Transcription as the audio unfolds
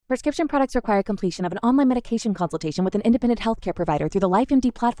Prescription products require completion of an online medication consultation with an independent healthcare provider through the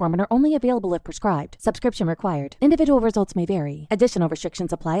LifeMD platform and are only available if prescribed. Subscription required. Individual results may vary. Additional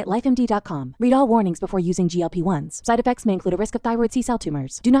restrictions apply at lifemd.com. Read all warnings before using GLP-1s. Side effects may include a risk of thyroid C-cell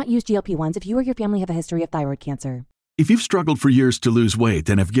tumors. Do not use GLP-1s if you or your family have a history of thyroid cancer. If you've struggled for years to lose weight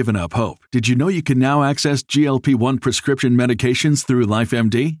and have given up hope, did you know you can now access GLP-1 prescription medications through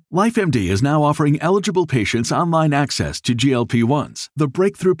LifeMD? LifeMD is now offering eligible patients online access to GLP-1s, the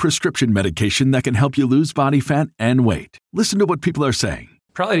breakthrough prescription medication that can help you lose body fat and weight. Listen to what people are saying.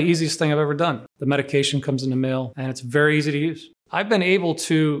 Probably the easiest thing I've ever done. The medication comes in the mail, and it's very easy to use. I've been able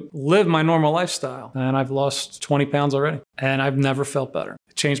to live my normal lifestyle, and I've lost 20 pounds already, and I've never felt better.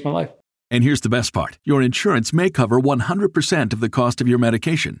 It changed my life. And here's the best part. Your insurance may cover 100% of the cost of your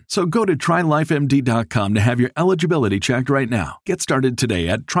medication. So go to TryLifeMD.com to have your eligibility checked right now. Get started today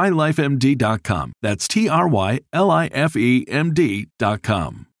at TryLifeMD.com. That's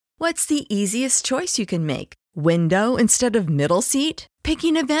TryLifeMD.com. What's the easiest choice you can make? Window instead of middle seat?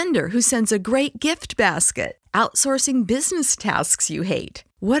 Picking a vendor who sends a great gift basket? Outsourcing business tasks you hate?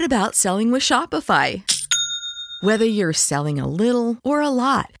 What about selling with Shopify? Whether you're selling a little or a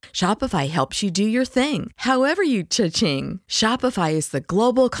lot, Shopify helps you do your thing, however you cha-ching. Shopify is the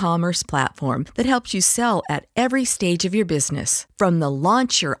global commerce platform that helps you sell at every stage of your business. From the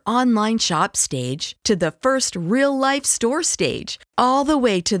launch your online shop stage to the first real-life store stage, all the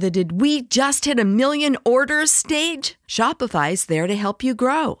way to the did we just hit 1 million orders stage. Shopify's there to help you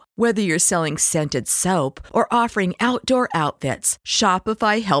grow. Whether you're selling scented soap or offering outdoor outfits,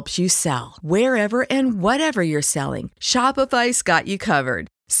 Shopify helps you sell. Wherever and whatever you're selling, Shopify's got you covered.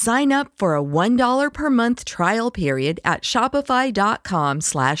 Sign up for a $1 per month trial period at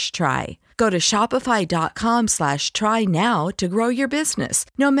shopify.com/try. Go to shopify.com/try now to grow your business,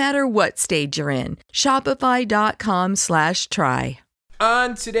 no matter what stage you're in. Shopify.com/try.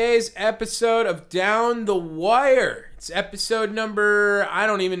 On today's episode of Down the Wire, it's episode number, I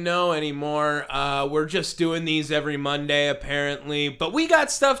don't even know anymore. We're just doing these every Monday, apparently. But we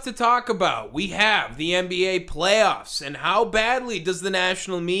got stuff to talk about. We have the NBA playoffs, and how badly does the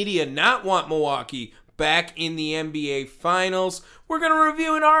national media not want Milwaukee back in the NBA Finals? We're going to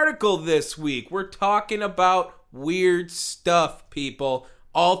review an article this week. We're talking about weird stuff, people.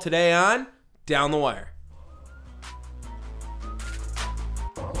 All today on Down the Wire.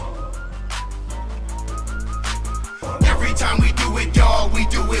 Every time we do it, y'all, we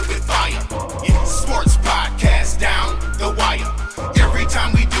do it with fire. Yeah, sports podcast Down the Wire. Every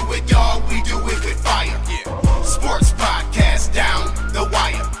time we do it, y'all, we do it with fire. Yeah, sports podcast Down the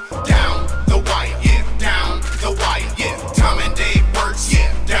Wire. Down the Wire. Yeah, Down the Wire. Yeah, Tom and Dave works.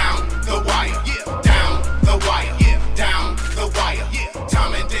 Yeah, Down the Wire. Yeah, Down the Wire. Yeah, Down the Wire. Yeah,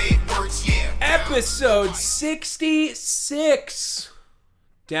 Tom and Dave works. Yeah. Episode 66.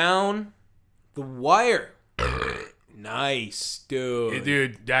 Down the Wire. Nice, dude. Hey,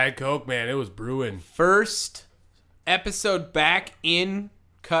 dude, Diet Coke, man, it was brewing. First episode back in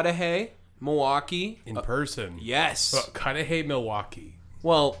Cudahy, Milwaukee. In person. Yes. Cudahy, Milwaukee.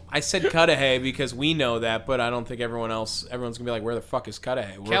 Well, I said Cudahy because we know that, but I don't think everyone's going to be like, where the fuck is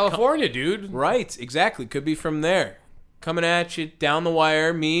Cudahy? California, dude. Right, exactly. Could be from there. Coming at you, Down the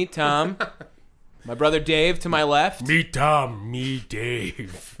Wire, me, Tom. My brother Dave to my left. Me, Tom. Me,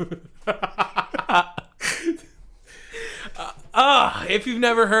 Dave. If you've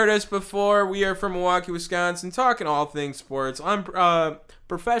never heard us before, we are from Milwaukee, Wisconsin, talking all things sports,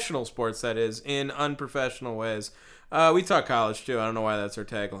 professional sports, that is, in unprofessional ways. We talk college, too. I don't know why that's our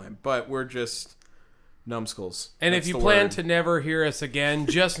tagline, but we're just numbskulls. And that's if you plan to never hear us again,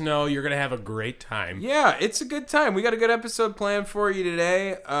 just know you're going to have a great time. Yeah, it's a good time. We got a good episode planned for you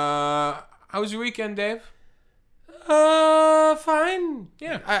today. How was your weekend, Dave? Fine.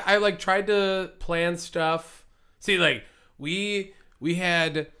 Yeah, I tried to plan stuff. See, we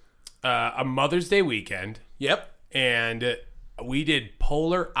had a Mother's Day weekend. Yep. And we did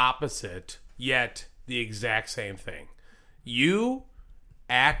polar opposite, yet the exact same thing. You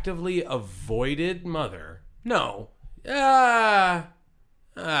actively avoided Mother. No. I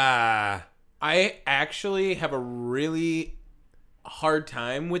actually have a really hard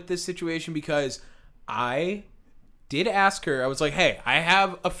time with this situation because I did ask her. I was like, hey, I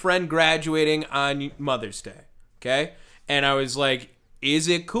have a friend graduating on Mother's Day. Okay? And I was like, is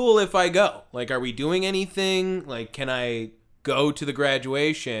it cool if I go? Like, are we doing anything? Like, can I go to the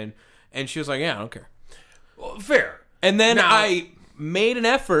graduation? And she was like, yeah, I don't care. Well, fair. And then I made an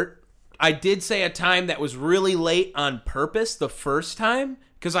effort. I did say a time that was really late on purpose the first time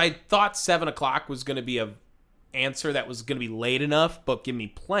because I thought 7 o'clock was going to be a answer that was going to be late enough, but give me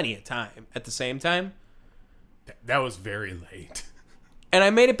plenty of time at the same time. That was very late. and I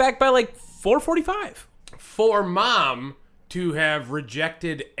made it back by like 4:45. For Mom to have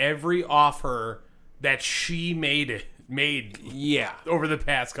rejected every offer that she made Yeah. over the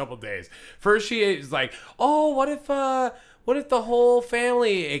past couple days. First, she is like, "Oh, what if the whole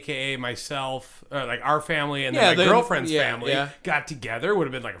family, aka myself, like our family and then my girlfriend's family, got together? Would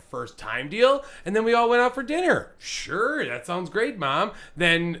have been like a first time deal, and then we all went out for dinner. Sure, that sounds great, Mom.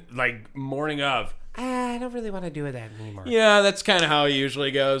 Then, like morning of, I don't really want to do that anymore. Yeah, that's kind of how it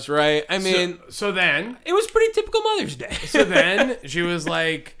usually goes, right? I mean, so then it was pretty typical Mother's Day. So then she was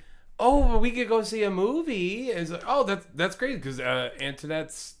like, "Oh, well, we could go see a movie." And it's like, "Oh, that's great because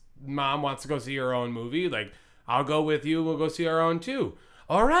Antoinette's mom wants to go see her own movie. Like, I'll go with you. We'll go see our own too."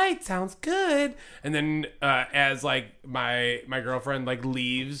 All right, sounds good. And then as like my girlfriend like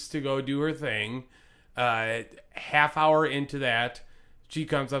leaves to go do her thing, half hour into that, she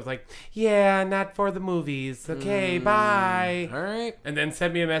comes up like, "Yeah, not for the movies. Okay, bye." All right. And then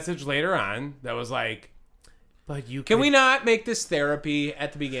sent me a message later on that was like, "But you Can we not make this therapy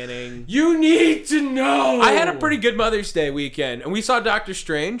at the beginning? You need to know." I had a pretty good Mother's Day weekend, and we saw Doctor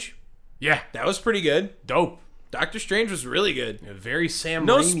Strange. Yeah, That was pretty good. dope. Doctor Strange was really good. Very Sam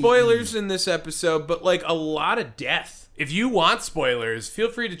No Raimi. spoilers in this episode, but like a lot of death. If you want spoilers, feel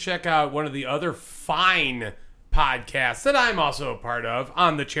free to check out one of the other fine podcasts that I'm also a part of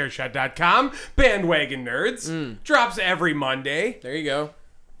on thechairshot.com. Bandwagon Nerds. Drops every Monday. There you go.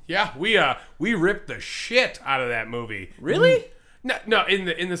 Yeah, we ripped the shit out of that movie. Really? No,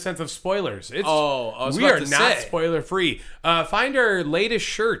 in the sense of spoilers. It's, I was we about are to not say. spoiler free. Find our latest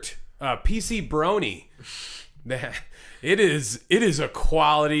shirt, PC Brony. It is a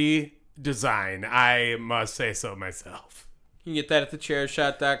quality design. I must say so myself. You can get that at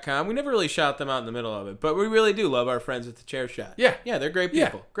thechairshot.com. We never really shout them out in the middle of it, but we really do love our friends at the Chair Shot. Yeah. Yeah, they're great Yeah.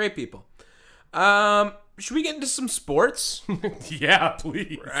 people. Great people. Should we get into some sports? Yeah,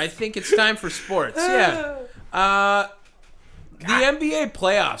 please. I think it's time for sports. Yeah. The NBA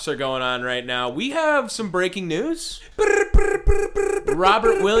playoffs are going on right now. We have some breaking news.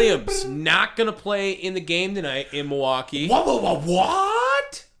 Robert Williams not going to play in the game tonight in Milwaukee.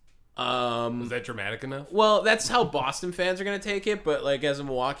 What? Um, Is that dramatic enough? Well, that's how Boston fans are going to take it, but like as a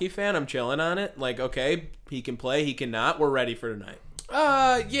Milwaukee fan, I'm chilling on it. Like, okay, he can play, he cannot. We're ready for tonight.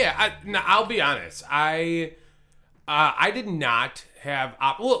 Yeah. I'll be honest. I did not have.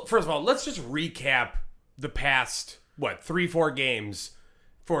 Well, first of all, let's just recap the past 3-4 games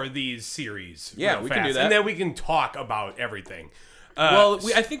for these series. Yeah, real we can fast, do that. and then we can talk about everything.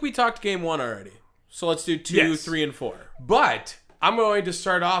 I think we talked game 1 already, so let's do 2, Yes. 3, and 4. But I'm going to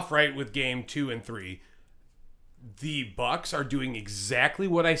start off right with game 2 and 3. The Bucks are doing exactly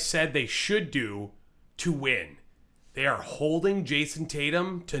what I said they should do to win. They are holding Jason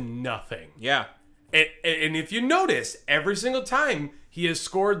Tatum to nothing. Yeah. And if you notice, every single time he has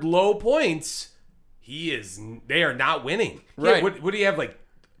scored low points, they are not winning. Right. What do you have, like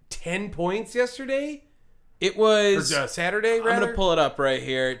 10 points yesterday? It Or was Saturday, rather? I'm going to pull it up right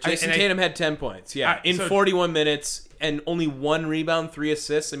here. Jason Tatum had 10 points. Yeah, in 41 minutes and only 1 rebound, 3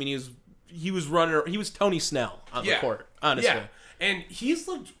 assists. I mean, he was Tony Snell on the court, honestly. Yeah. And he's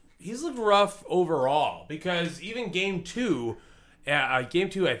looked rough overall because even game 2, I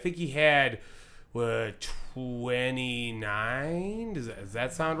think he had 29. Does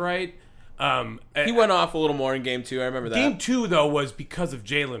that sound right? He went off a little more in game 2. I remember that. Game 2 though was because of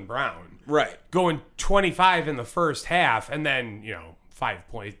Jaylen Brown. Right. Going 25 in the first half and then, 5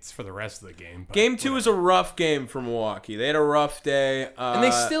 points for the rest of the game. But Game 2 was a rough game for Milwaukee. They had a rough day. and they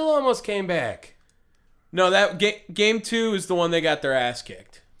still almost came back. No, that game 2 is the one they got their ass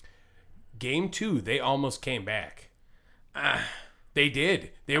kicked. Game 2, they almost came back. They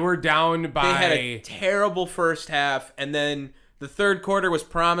did. They were down by... They had a terrible first half, and then the third quarter was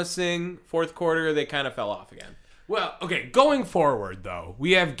promising. Fourth quarter, they kind of fell off again. Well, okay, going forward, though,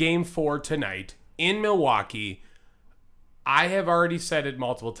 we have Game 4 tonight in Milwaukee. I have already said it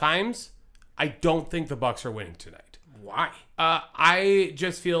multiple times. I don't think the Bucks are winning tonight. Why? I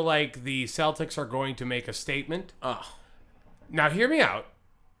just feel like the Celtics are going to make a statement. Oh. Now, hear me out.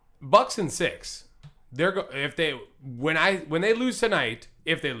 Bucks in 6. When they lose tonight,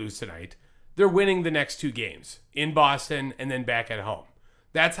 they're winning the next 2 games in Boston and then back at home.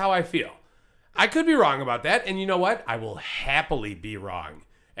 That's how I feel. I could be wrong about that, and you know what? I will happily be wrong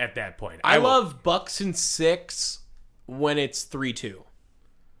at that point. I love Bucks in 6 when it's 3-2.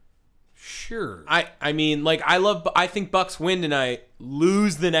 Sure. I mean, like, I think Bucks win tonight,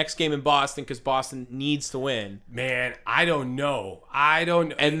 lose the next game in Boston because Boston needs to win. Man, I don't know.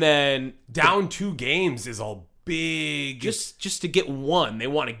 And then down 2 games is a big. Just to get one. They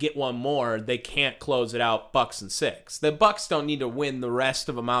want to get one more. They can't close it out Bucks and 6. The Bucks don't need to win the rest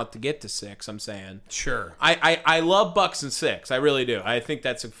of them out to get to 6, I'm saying. Sure. I love Bucks and 6. I really do. I think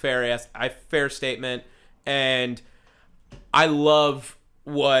that's a fair statement. And I love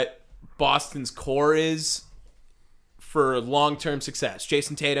what Boston's core is for long-term success.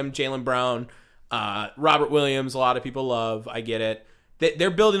 Jason Tatum, Jaylen Brown, Robert Williams, a lot of people love. I get it.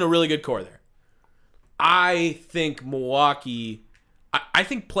 They're building a really good core there. I think Milwaukee, I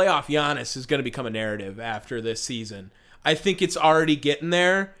think playoff Giannis is going to become a narrative after this season. I think it's already getting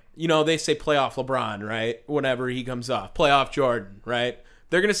there. You know, they say playoff LeBron, right? Whenever he comes off. Playoff Jordan, right?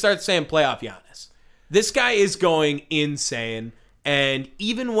 They're going to start saying playoff Giannis. This guy is going insane. And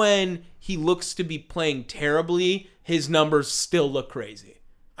even when he looks to be playing terribly, his numbers still look crazy.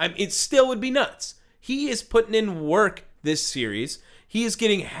 It still would be nuts. He is putting in work this series. He is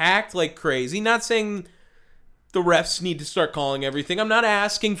getting hacked like crazy. Not saying the refs need to start calling everything. I'm not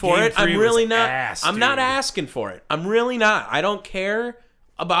asking for it. I'm really not. I'm not asking for it. I'm really not. I don't care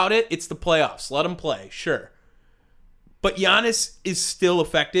about it. It's the playoffs. Let him play. Sure. But Giannis is still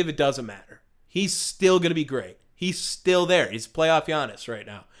effective. It doesn't matter. He's still going to be great. He's still there. He's playoff Giannis right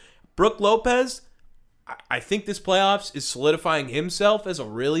now. Brook Lopez, I think this playoffs is solidifying himself as a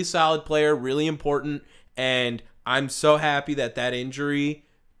really solid player, really important, and I'm so happy that injury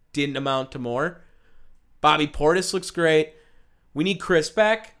didn't amount to more. Bobby Portis looks great. We need Chris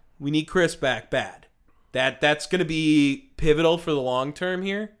back. We need Chris back bad. That's going to be pivotal for the long term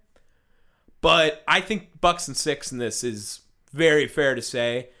here. But I think Bucks and 6 in this is very fair to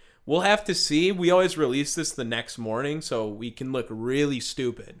say. We'll have to see. We always release this the next morning, so we can look really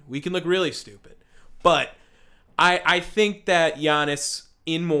stupid. But I think that Giannis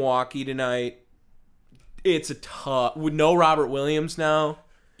in Milwaukee tonight, it's a tough. With no Robert Williams now.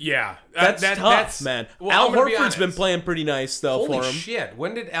 Yeah. That's tough, man. Well, Al Horford's been playing pretty nice, though, for him. Holy shit.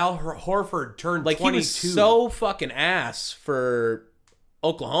 When did Al Horford turn 22? He was so fucking ass for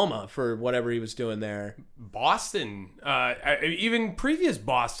Oklahoma for whatever he was doing there. Boston. Even previous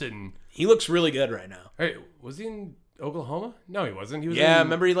Boston. He looks really good right now. Hey, was he in Oklahoma? No, he wasn't. He was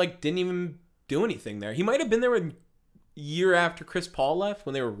remember he didn't even do anything there. He might have been there a year after Chris Paul left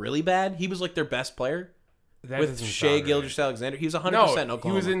when they were really bad. He was their best player. With Shai Gilgeous-Alexander. He was 100% in Oklahoma.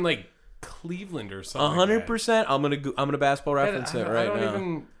 He was in Cleveland or something. 100%. I'm gonna basketball reference it right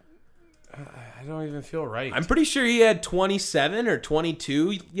now. I don't even feel right. I'm pretty sure he had 27 or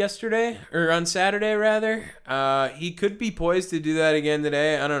 22 yesterday, or on Saturday rather. He could be poised to do that again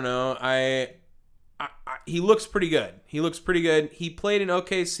today. I don't know. He looks pretty good. He played in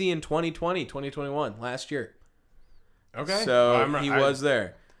OKC in 2020, 2021, last year. Okay. So he was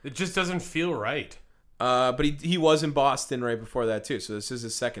there. It just doesn't feel right. But he was in Boston right before that too. So this is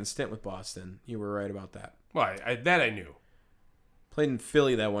his second stint with Boston. You were right about that. Well, that I knew. Played in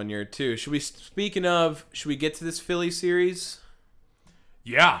Philly that one year too. Should we get to this Philly series?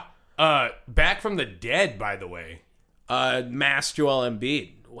 Yeah. Back from the dead, by the way. Mask Joel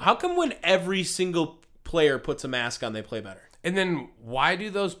Embiid. How come when every single player puts a mask on, they play better? And then why do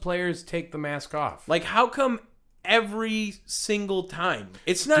those players take the mask off? How come every single time?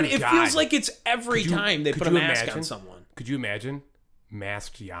 It's not. It feels like it's every time they put a mask on someone. Could you imagine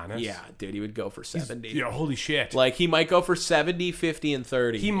masked Giannis? Yeah, dude, he would go for 70. Holy shit! He might go for 70, 50, and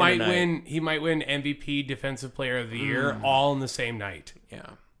 30. He might win. He might win MVP, Defensive Player of the Year, all in the same night.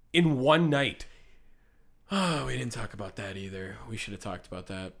 Yeah, in one night. Oh, we didn't talk about that either. We should have talked about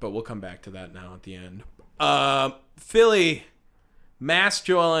that, but we'll come back to that now at the end. Philly, masked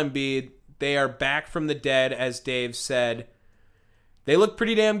Joel Embiid. They are back from the dead, as Dave said. They look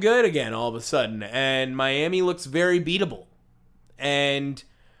pretty damn good again all of a sudden, and Miami looks very beatable. And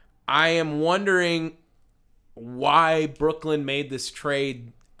I am wondering why Brooklyn made this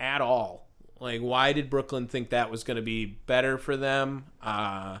trade at all. Why did Brooklyn think that was going to be better for them?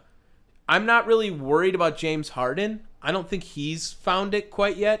 I'm not really worried about James Harden. I don't think he's found it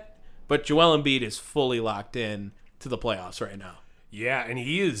quite yet, but Joel Embiid is fully locked in to the playoffs right now. Yeah, and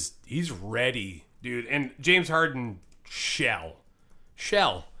he's ready, dude. And James Harden, shell.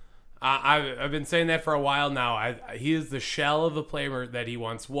 I've been saying that for a while now. He is the shell of the player that he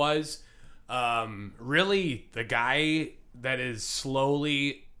once was. Really, the guy that is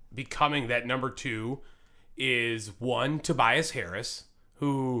slowly becoming that number 2 is one, Tobias Harris,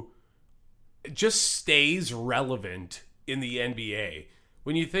 who just stays relevant in the NBA.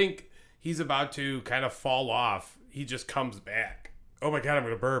 When you think he's about to kind of fall off, he just comes back. Oh my God, I'm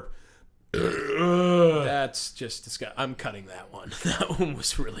going to burp. That's just disgusting. I'm cutting that one. That one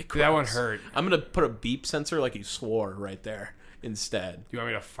was really gross. That one hurt. I'm going to put a beep sensor like you swore right there instead. Do you want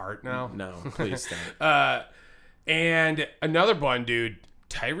me to fart now? No, please don't. And another one, dude,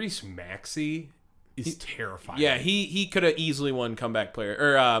 Tyrese Maxey is terrifying. Yeah, he could have easily won comeback player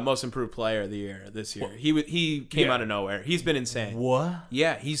or most improved player of the year this year. He came out of nowhere. He's been insane. What?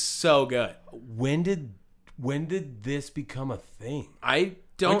 Yeah, he's so good. When did this become a thing? I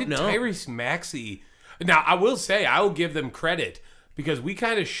don't know. Tyrese Maxey. Now, I will say, I will give them credit because we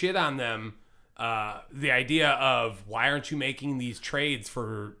kind of shit on them. The idea of why aren't you making these trades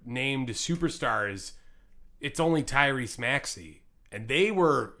for named superstars? It's only Tyrese Maxey. And they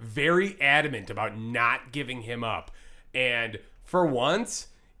were very adamant about not giving him up. And for once,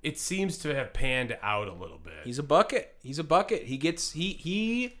 it seems to have panned out a little bit. He's a bucket. He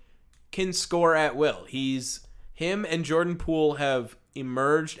can score at will. Him and Jordan Poole have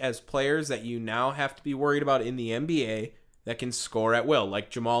emerged as players that you now have to be worried about in the NBA that can score at will, like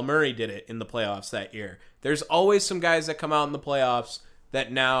Jamal Murray did it in the playoffs that year. There's always some guys that come out in the playoffs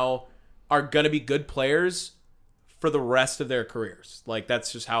that now are going to be good players for the rest of their careers. Like,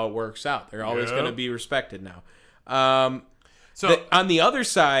 that's just how it works out. They're always going to be respected now. On the other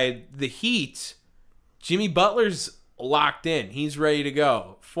side, the Heat, Jimmy Butler's locked in. He's ready to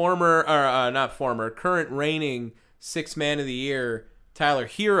go. Current reigning sixth man of the year, Tyler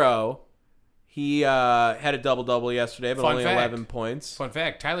Hero. He had a double-double yesterday, but only 11 points. Fun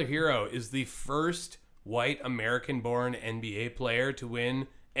fact, Tyler Hero is the first white American-born NBA player to win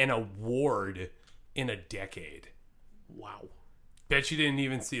an award in a decade. Wow. Bet you didn't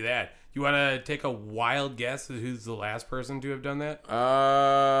even see that. You want to take a wild guess at who's the last person to have done that?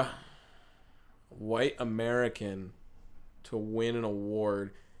 White American to win an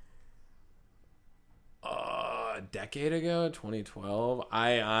award. A decade ago, 2012.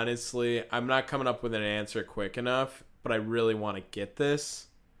 I'm not coming up with an answer quick enough, but I really want to get this,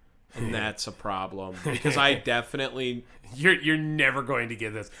 and that's a problem because I definitely. You're never going to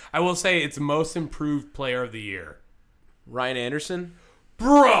get this. I will say it's most improved player of the year. Ryan Anderson?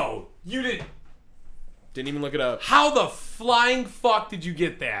 Bro, you didn't even look it up. How the flying fuck did you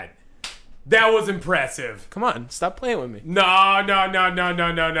get that? That was impressive. Come on, stop playing with me. No. I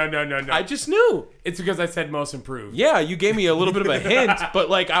just knew. It's because I said most improved. Yeah, you gave me a little bit of a hint, but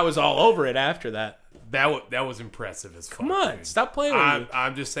like I was all over it after that. That was impressive as fuck. Come on, dude. stop playing with me.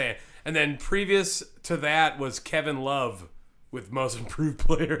 I'm just saying. And then previous to that was Kevin Love with most improved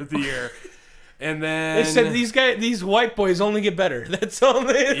player of the year. And then they said these white boys only get better. That's all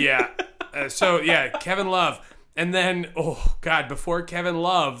they. Yeah. Kevin Love. And then, before Kevin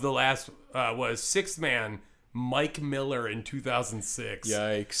Love, the last was sixth man, Mike Miller in 2006.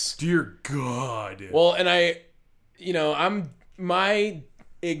 Yikes. Dear God. Well, and I'm my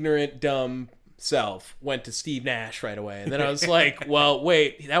ignorant, dumb self went to Steve Nash right away. And then I was like, well,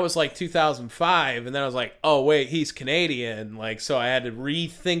 wait, that was like 2005. And then I was like, oh, wait, he's Canadian. Like, so I had to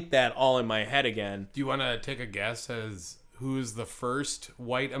rethink that all in my head again. Do you want to take a guess as who's the first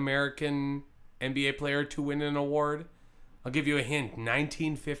white American NBA player to win an award? I'll give you a hint.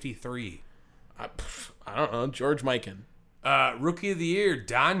 1953. I don't know. George Mikan. Rookie of the Year,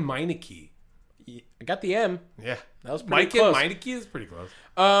 Don Meineke. I got the M. Yeah. That was pretty close. Meineke is pretty close.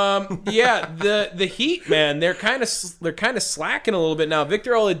 The Heat, man, they're kind of slacking a little bit now.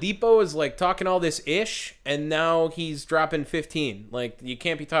 Victor Oladipo is like talking all this ish, and now he's dropping 15. Like, you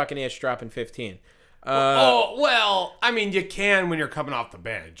can't be talking ish dropping 15. Well, I mean, you can when you're coming off the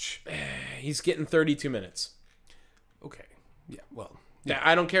bench. He's getting 32 minutes. Okay. Yeah, well. Yeah.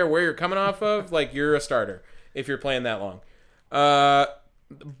 I don't care where you're coming off of. Like, you're a starter if you're playing that long.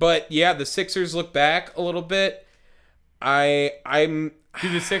 But, yeah, the Sixers look back a little bit. Do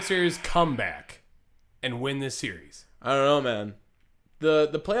the Sixers come back and win this series? I don't know, man.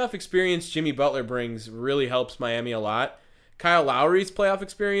 The playoff experience Jimmy Butler brings really helps Miami a lot. Kyle Lowry's playoff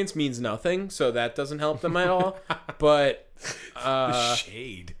experience means nothing, so that doesn't help them at all. But the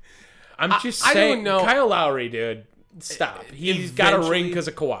shade. I'm just saying, I don't know. Kyle Lowry, dude, stop. He's got a ring because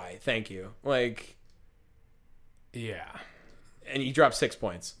of Kawhi. Thank you. Like, yeah, and he dropped 6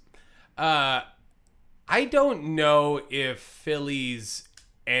 points. I don't know if Philly's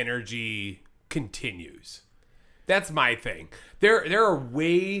energy continues. That's my thing. There are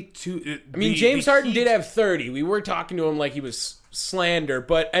way too. James Harden did have 30. We were talking to him like he was slander,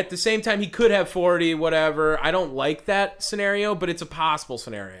 but at the same time, he could have 40. Whatever. I don't like that scenario, but it's a possible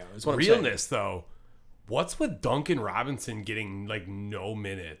scenario. Is what I'm saying. Realness, though. What's with Duncan Robinson getting like no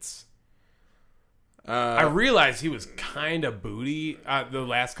minutes? I realized he was kind of booty the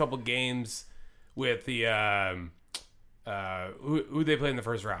last couple games with the who they played in the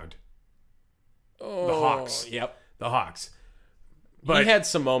first round. The Hawks. Yep. The Hawks. But he had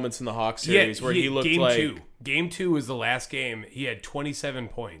some moments in the Hawks series where he looked Game 2 was the last game. He had 27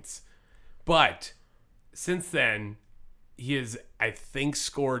 points. But since then, he has, I think,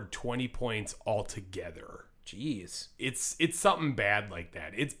 scored 20 points altogether. Jeez. It's something bad like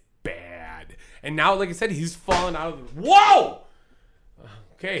that. It's bad. And now, like I said, he's fallen out of the... Whoa!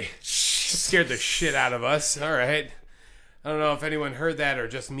 Okay. Scared the shit out of us. All right. I don't know if anyone heard that or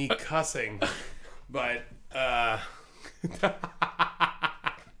just me cussing. But, all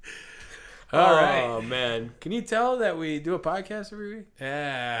right. Oh, man. Can you tell that we do a podcast every week?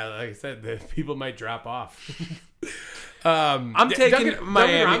 Yeah, like I said, the people might drop off. I'm taking Duncan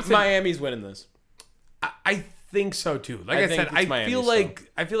Robinson, Miami's winning this. I think so too. Like I think said, it's I Miami feel like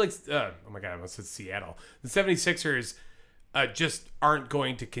oh my god, I almost said Seattle. The 76ers just aren't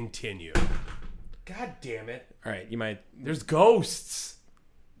going to continue. God damn it. All right, you might. There's ghosts.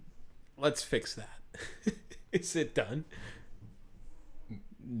 Let's fix that. Is it done?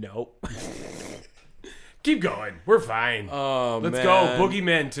 Nope. Keep going. We're fine. Oh, Let's man. go.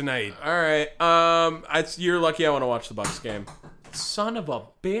 Boogeyman tonight. All right. You're lucky I want to watch the Bucks game. Son of a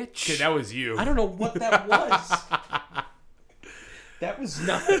bitch. Okay, that was you. I don't know what that was. That was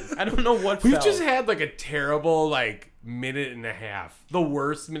nothing. I don't know what We've fell. just had like a terrible minute and a half. The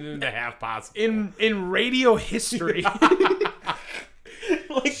worst minute and a half possible. in radio history. That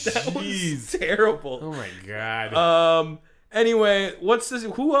was terrible. Oh my god. Anyway, what's this?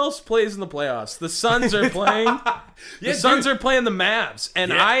 Who else plays in the playoffs? The Suns are playing. The Suns are playing the Mavs,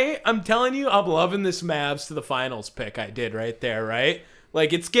 and Yeah. I'm telling you, I'm loving this Mavs to the finals pick I did right there. Right,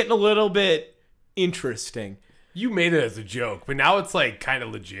 like it's getting a little bit interesting. You made it as a joke, but now it's kind of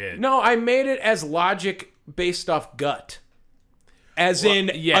legit. No, I made it as logic based off gut. As in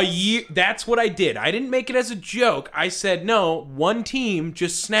a year. That's what I did. I didn't make it as a joke. I said, no, one team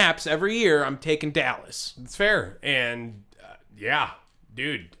just snaps every year. I'm taking Dallas. It's fair, and yeah,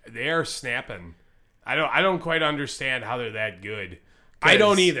 dude, they are snapping. I don't quite understand how they're that good. I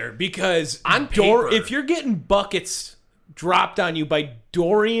don't either, because on paper, if you're getting buckets dropped on you by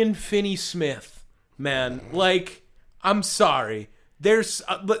Dorian Finney-Smith, man, I'm sorry. There's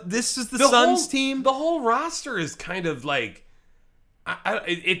this is the Suns team. The whole roster is kind of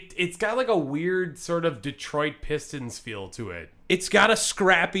it's got a weird sort of Detroit Pistons feel to it. It's got a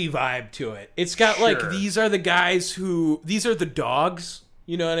scrappy vibe to it. It's got these are the guys these are the dogs.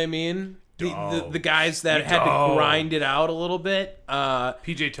 You know what I mean? The guys that had to grind it out a little bit.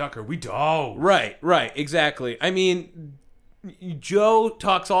 PJ Tucker, we dog. Right, exactly. I mean, Joe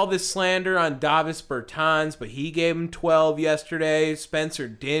talks all this slander on Davis Bertans, but he gave him 12 yesterday. Spencer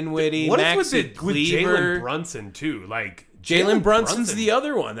Dinwiddie, What Maxi is with Kleber. Jalen Brunson too? Jalen Brunson's the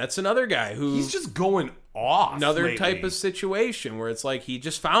other one. That's another guy who he's just going off. Another lately. type of situation where it's he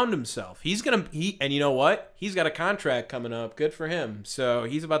just found himself. And you know what? He's got a contract coming up. Good for him. So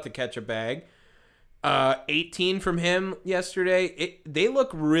he's about to catch a bag. 18 from him yesterday. They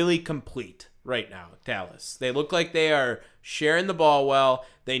look really complete right now, Dallas. They look like they are sharing the ball well.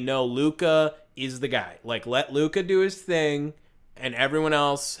 They know Luka is the guy. Let Luka do his thing, and everyone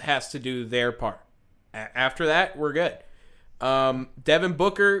else has to do their part. After that, we're good. Devin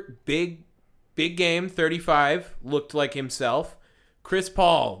Booker, big game, 35, looked like himself. Chris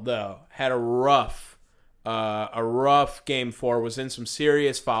Paul, though, had a rough game 4, was in some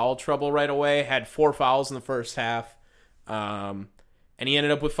serious foul trouble right away, had 4 fouls in the first half, and he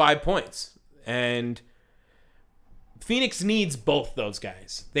ended up with 5 points. And Phoenix needs both those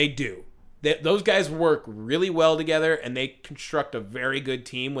guys. They do. Those guys work really well together, and they construct a very good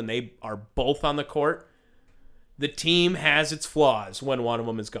team when they are both on the court. The team has its flaws when one of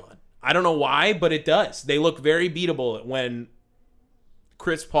them is gone. I don't know why, but it does. They look very beatable when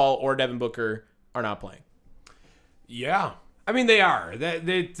Chris Paul or Devin Booker are not playing. Yeah. I mean, they are.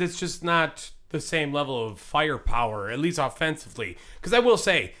 That's just not the same level of firepower, at least offensively. Because I will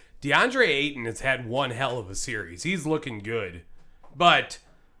say, DeAndre Ayton has had one hell of a series. He's looking good. But,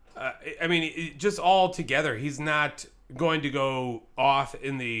 just all together, he's not going to go off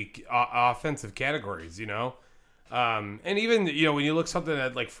in the offensive categories, you know? And even, when you look something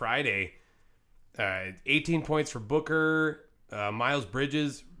at Friday, 18 points for Booker, Miles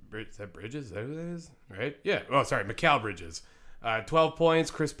Bridges. Is that Bridges? Is that who that is? Right? Yeah. Oh, sorry. Mikal Bridges. 12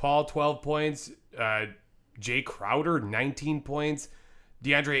 points. Chris Paul, 12 points. Jay Crowder, 19 points.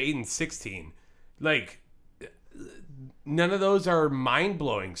 DeAndre Ayton, 16. None of those are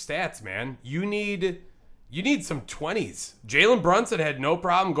mind-blowing stats, man. You need some 20s. Jalen Brunson had no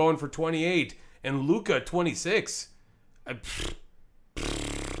problem going for 28. And Luka, 26.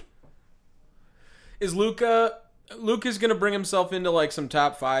 Is Luka's going to bring himself into some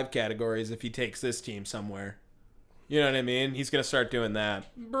top 5 categories if he takes this team somewhere? You know what I mean? He's going to start doing that.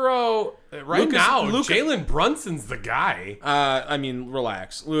 Bro, Jalen Brunson's the guy. I mean,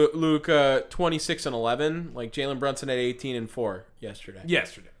 relax. Luka 26-11. Like Jalen Brunson at 18-4 yesterday.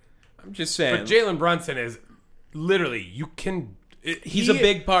 I'm just saying. But Jalen Brunson is literally, he's a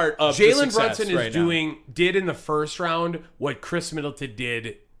big part of Jalen Brunson did in the first round what Chris Middleton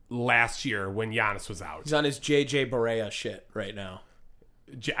did last year when Giannis was out. He's on his JJ Barea shit right now.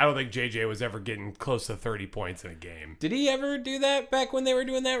 I don't think JJ was ever getting close to 30 points in a game. Did he ever do that back when they were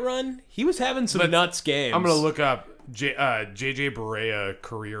doing that run? He was having some nuts games. I'm going to look up JJ Barea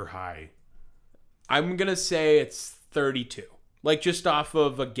career high. I'm going to say it's 32. Like, just off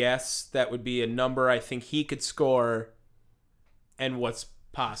of a guess, that would be a number I think he could score and what's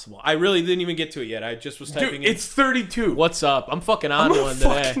possible. I really didn't even get to it yet. I just was typing it's 32. What's up? I'm fucking on one today.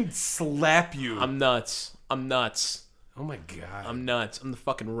 I'm fucking slap you. I'm nuts. Oh my God. I'm nuts. I'm the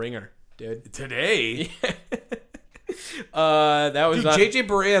fucking ringer, dude. Today? That was JJ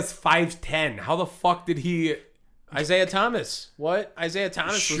Barea's 5'10". How the fuck did he... Isaiah Thomas. What? Isaiah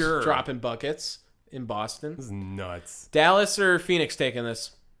Thomas was dropping buckets in Boston. This is nuts. Dallas or Phoenix taking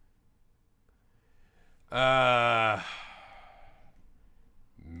this? Man,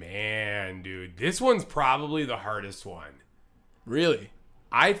 dude. This one's probably the hardest one. Really?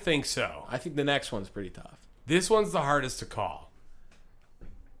 I think so. I think the next one's pretty tough. This one's the hardest to call.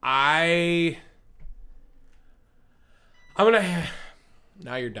 I'm gonna.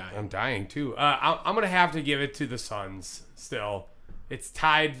 Now you're dying. I'm dying too. I'm gonna have to give it to the Suns. Still, it's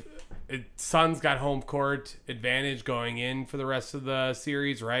tied. Suns got home court advantage going in for the rest of the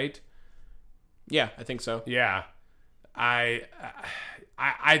series, right? Yeah, I think so. Yeah, I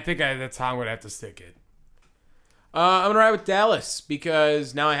think that's how I'm gonna have to stick it. I'm gonna ride with Dallas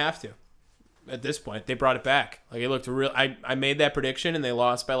because now I have to. At this point, they brought it back. Like, it looked real. I made that prediction and they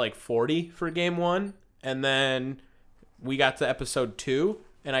lost by like 40 for game 1, and then we got to episode 2,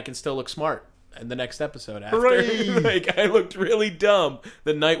 and I can still look smart in the next episode after. Like, I looked really dumb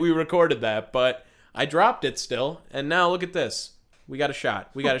the night we recorded that, but I dropped it still, and now look at this. We got a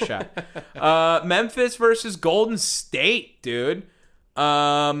shot. Memphis versus Golden State, dude.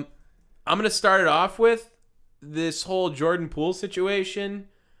 I'm gonna start it off with this whole Jordan Poole situation.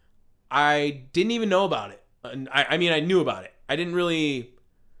 I didn't even know about it. I mean, I knew about it. I didn't really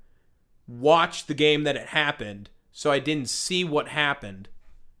watch the game that it happened, so I didn't see what happened.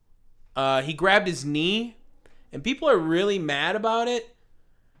 He grabbed his knee, and people are really mad about it.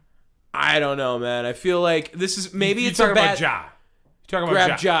 I don't know, man. I feel like this is maybe it's a bad. You're talking about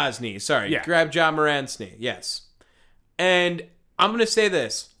grab Ja's knee. Sorry, yeah. Grab Ja Morant's knee. Yes, and I'm gonna say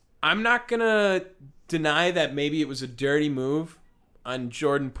this. I'm not gonna deny that maybe it was a dirty move on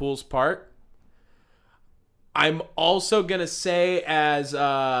Jordan Poole's part. I'm also going to say as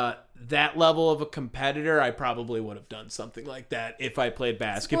that level of a competitor, I probably would have done something like that if I played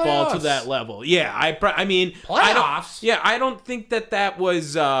basketball to that level. Yeah, I mean... Playoffs? I don't think that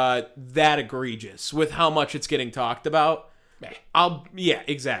was that egregious with how much it's getting talked about. Yeah,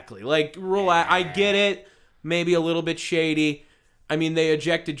 exactly. Like, I get it. Maybe a little bit shady. I mean, they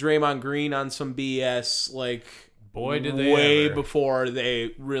ejected Draymond Green on some BS, like... Boy, did they way ever. Before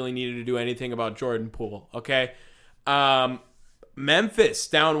they really needed to do anything about Jordan Poole, okay? Memphis,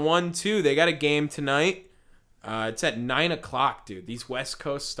 down 1-2. They got a game tonight. It's at 9 o'clock, dude. These West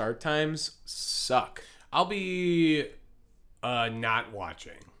Coast start times suck. I'll be not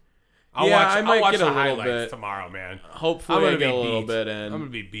watching. I might I'll watch get the a little highlights bit tomorrow, man. Hopefully I get a little bit in. I'm going to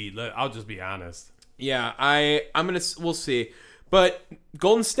be beat. I'll just be honest. Yeah, we'll see. But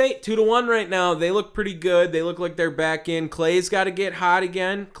Golden State, 2-1 right now. They look pretty good. They look like they're back in. Clay's got to get hot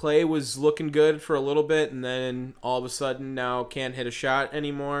again. Clay was looking good for a little bit, and then all of a sudden now can't hit a shot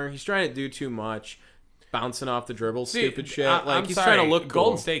anymore. He's trying to do too much. Bouncing off the dribble, stupid shit. He's trying to look cool.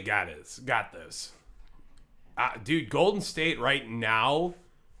 Golden State got this. Dude, Golden State right now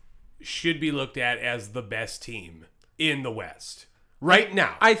should be looked at as the best team in the West. Right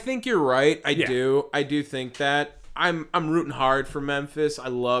now. I think you're right. I do think that. I'm rooting hard for Memphis. I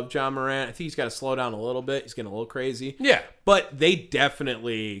love Ja Morant. I think he's got to slow down a little bit. He's getting a little crazy. Yeah. But they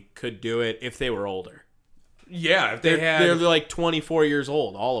definitely could do it if they were older. Yeah, if they're like 24 years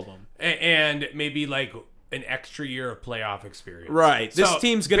old, all of them. And maybe like an extra year of playoff experience. Right. This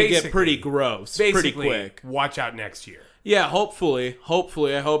team's going to get pretty gross pretty quick. Watch out next year. Yeah, hopefully.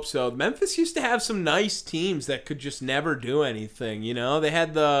 I hope so. Memphis used to have some nice teams that could just never do anything, you know? They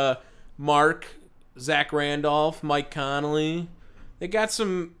had the Zach Randolph, Mike Conley. They got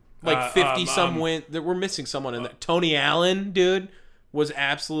some 50-some win. We're missing someone in there. Tony Allen, dude, was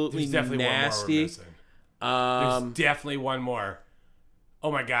absolutely nasty. There's definitely one more.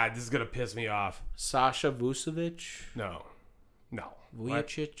 Oh my God, this is gonna piss me off. Sasha Vucevic? No.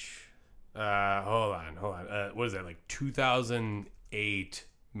 Vujicic? Hold on. What is that, like 2008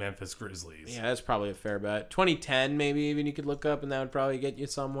 Memphis Grizzlies? Yeah, that's probably a fair bet. 2010, maybe even you could look up, and that would probably get you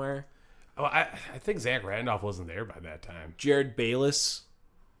somewhere. Oh, I think Zach Randolph wasn't there by that time. Jared Bayless.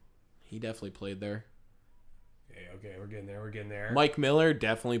 He definitely played there. Okay, we're getting there. Mike Miller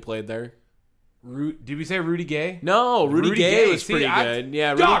definitely played there. Did we say Rudy Gay? No, Rudy Gay was pretty good.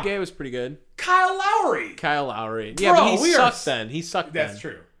 Yeah, Rudy Dog. Gay was pretty good. Kyle Lowry. Yeah, but he we are sucked then. He sucked then. That's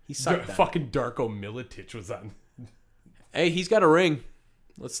true. He sucked then. Fucking Darko Milicic was on. Hey, he's got a ring.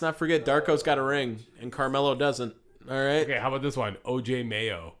 Let's not forget Darko's got a ring, and Carmelo doesn't. All right. Okay, how about this one? OJ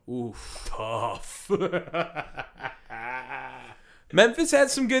Mayo. Oof. Tough. Memphis had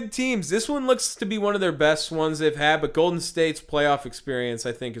some good teams. This one looks to be one of their best ones they've had, but Golden State's playoff experience,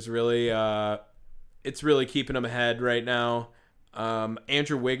 I think, is really it's really keeping them ahead right now.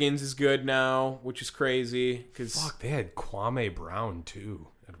 Andrew Wiggins is good now, which is crazy. Fuck, they had Kwame Brown, too,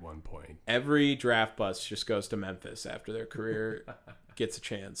 at one point. Every draft bus just goes to Memphis after their career gets a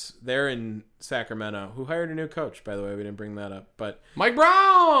chance. They're in Sacramento, who hired a new coach, by the way. We didn't bring that up, but Mike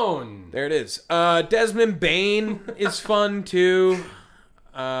Brown! there it is. Desmond Bane is fun, too.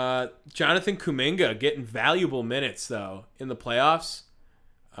 Jonathan Kuminga getting valuable minutes, though, in the playoffs.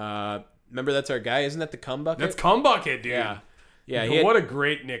 Remember, that's our guy. Isn't that the Cum Bucket? That's Cum Bucket, dude. Yeah. What a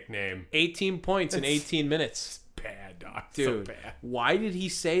great nickname. 18 points in 18 minutes. Bad, dog. Dude, So bad. why did he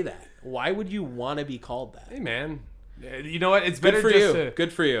say that? Why would you want to be called that? Hey, man. You know what? It's Good better for just you. to...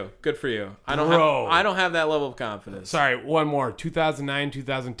 Good for you. Good for you. I Bro. don't have that level of confidence. Sorry, one more.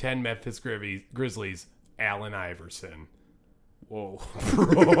 2009-2010 Memphis Grizzlies. Allen Iverson. Whoa.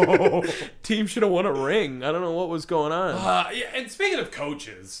 Bro. Team should have won a ring. I don't know what was going on. Yeah, and speaking of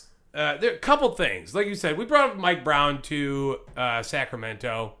coaches, there are a couple things. Like you said, we brought up Mike Brown to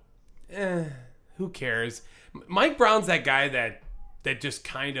Sacramento. Who cares? Mike Brown's that guy that just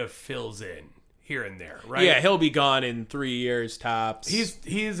kind of fills in here and there, right? Yeah, he'll be gone in 3 years tops.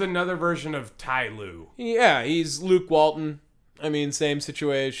 He's another version of Ty Lue. Yeah, he's Luke Walton. I mean, same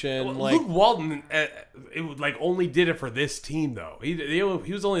situation. Well, Luke Walton, only did it for this team though. He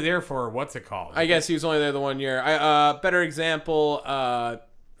was only there for what's it called? I guess he was only there the 1 year. Better example,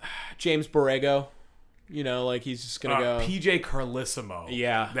 James Borrego. You know, like he's just gonna go. PJ Carlissimo.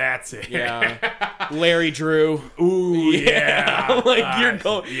 Yeah, that's it. Yeah, Larry Drew. Ooh, yeah. You're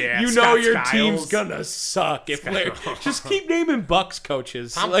going. Yeah, you Scott know your Skiles. team's gonna suck if Larry. Just keep naming Bucks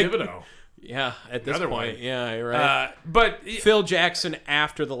coaches. Tom Thibodeau. Yeah, at this Another point, one. yeah, you're right. But Phil Jackson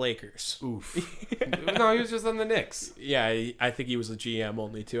after the Lakers. Oof. No, he was just on the Knicks. Yeah, I think he was a GM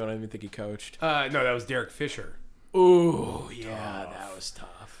only too. I don't even think he coached. No, that was Derek Fisher. Ooh, yeah, that was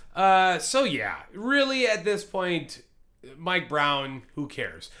tough. So yeah, really at this point, Mike Brown, who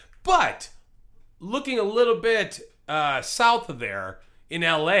cares? But looking a little bit south of there in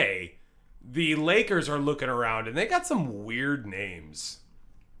LA, the Lakers are looking around and they got some weird names.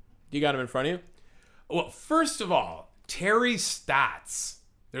 You got him in front of you? Well, first of all, Terry Stotts.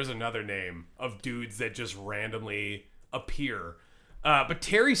 There's another name of dudes that just randomly appear. But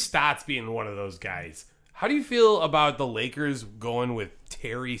Terry Stotts being one of those guys. How do you feel about the Lakers going with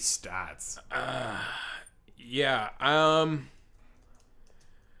Terry Stotts? Yeah.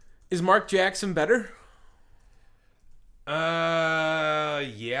 Is Mark Jackson better?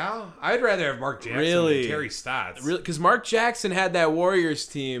 Yeah. I'd rather have Mark Jackson Really? than Terry Stotts. Really? Because Mark Jackson had that Warriors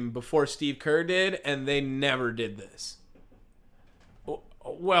team before Steve Kerr did, and they never did this.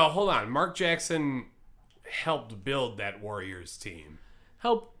 Well, hold on. Mark Jackson helped build that Warriors team.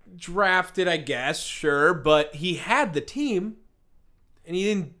 Helped draft it, I guess, sure, but he had the team, and he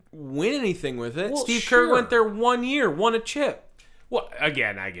didn't win anything with it. Well, Steve sure. Kerr went there 1 year, won a chip. Well,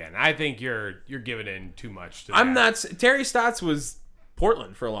 again, I think you're giving in too much to that. I'm not. Terry Stotts was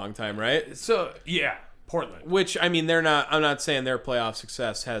Portland for a long time, right? So, yeah, Portland. Which, I mean, they're not. I'm not saying their playoff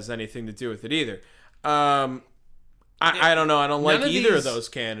success has anything to do with it either. I don't know. I don't like either of those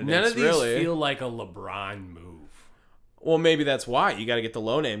candidates. None of these really feel like a LeBron move. Well, maybe that's why you got to get the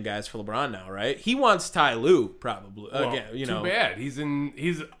low name guys for LeBron now, right? He wants Ty Lue probably. Well, Again, too bad.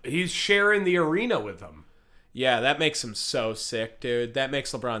 He's sharing the arena with them. Yeah, that makes him so sick, dude. That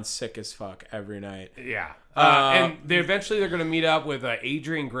makes LeBron sick as fuck every night. Yeah. And they're going to meet up with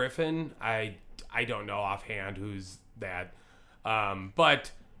Adrian Griffin. I don't know offhand who's that.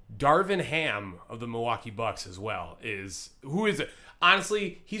 But Darvin Ham of the Milwaukee Bucks as well who is it?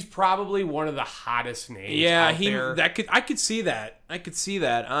 Honestly, he's probably one of the hottest names out there. I could see that.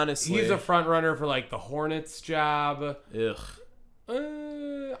 Honestly. He's a front runner for like the Hornets job. Ugh.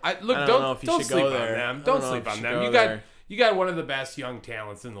 Don't know if you should sleep go on there. them. I Don't don't know sleep if you on should them. go You there. you got one of the best young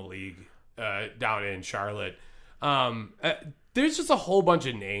talents in the league down in Charlotte. There's just a whole bunch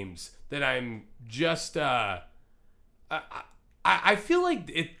of names that I'm just I feel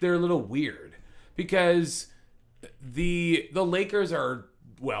like they're a little weird because the Lakers are,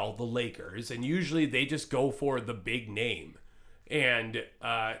 well, the Lakers, and usually they just go for the big name. And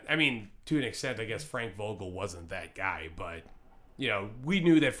I mean, to an extent, I guess Frank Vogel wasn't that guy, but you know, we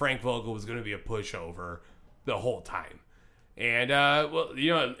knew that Frank Vogel was going to be a pushover the whole time. And well,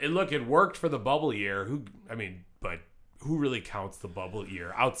 you know, it worked for the bubble year. But who really counts the bubble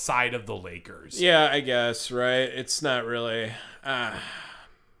year outside of the Lakers? Yeah, I guess, right? It's not really. I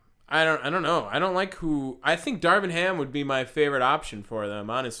don't know. I don't like who. I think Darvin Ham would be my favorite option for them,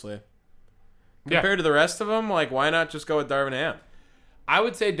 honestly. Compared to the rest of them, like, why not just go with Darvin Ham? I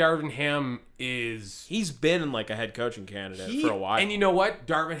would say Darvin Ham is... He's been like a head coaching candidate for a while. And you know what?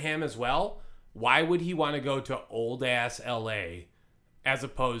 Darvin Ham as well. Why would he want to go to old-ass L.A. as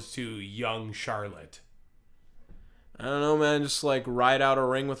opposed to young Charlotte? I don't know, man. Just like ride out a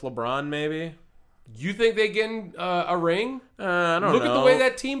ring with LeBron, maybe? You think they get a ring? I don't know. Look at the way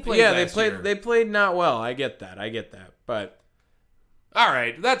that team played last year. They played not well. I get that. But... All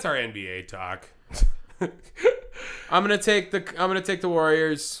right, that's our NBA talk. I'm gonna take the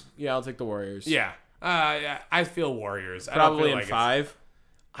Warriors. Yeah, I'll take the Warriors. Yeah, I feel Warriors. Probably in 5.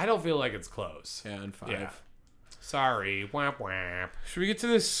 I don't feel like it's close. Yeah, in 5. Yeah. Sorry. Whap whap. Should we get to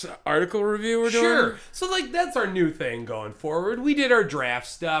this article review we're doing? Sure. So like that's our new thing going forward. We did our draft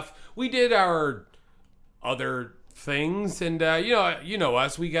stuff. We did our other things, and you know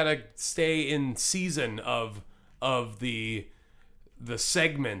us. We gotta stay in season of the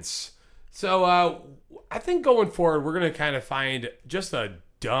segments. So I think going forward, we're going to kind of find just a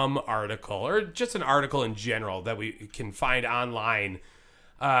dumb article or just an article in general that we can find online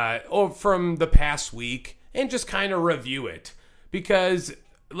or from the past week and just kind of review it. Because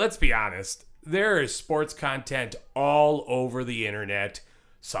let's be honest, there is sports content all over the internet.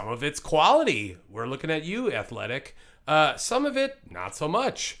 Some of it's quality. We're looking at you, Athletic. Some of it, not so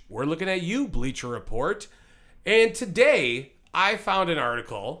much. We're looking at you, Bleacher Report. And today, I found an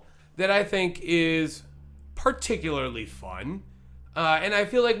article that I think is particularly fun, and I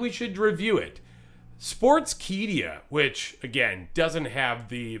feel like we should review it. Sportskeeda, which, again, doesn't have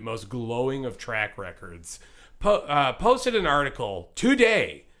the most glowing of track records, posted an article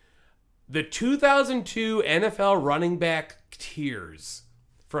today. The 2002 NFL running back tiers,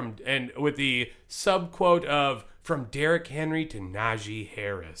 with the subquote of "From Derrick Henry to Najee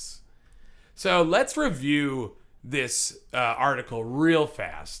Harris." So let's review this article real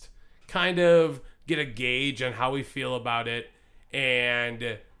fast, kind of get a gauge on how we feel about it,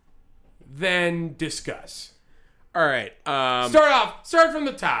 and then discuss. All right. Start from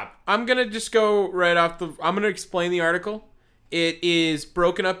the top. I'm going to just go right off I'm going to explain the article. It is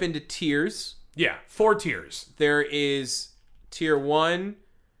broken up into tiers. Yeah, 4 tiers. There is tier 1,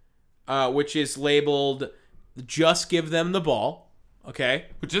 which is labeled "Just Give Them the Ball." Okay.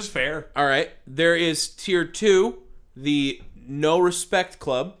 Which is fair. All right. There is tier 2, the No Respect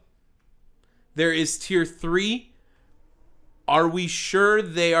Club. There is tier 3, are we sure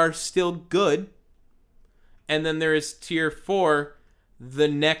they are still good? And then there is tier 4, the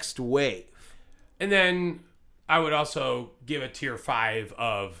next wave. And then I would also give a tier 5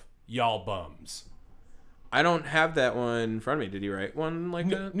 of y'all bums. I don't have that one in front of me. Did he write one like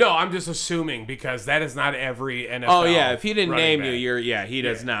that? No, I'm just assuming because that is not every NFL. Oh yeah, if he didn't name back. you, he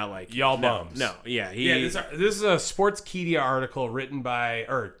does not like y'all bums. No, yeah, this is a Sportskeeda article written by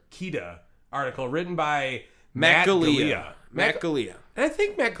Matt Galea. Matt Galea. And I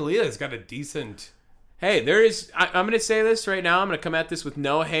think Matt Galea has got a decent. Hey, there is. I'm going to say this right now. I'm going to come at this with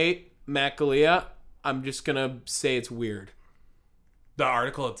no hate, Matt Galea. I'm just going to say it's weird. The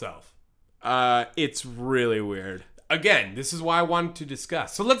article itself. It's really weird. Again, this is why I wanted to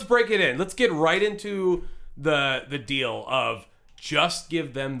discuss. So let's break it in. Let's get right into the deal of just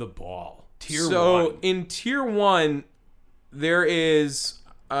give them the ball. Tier 1. So in tier 1, there is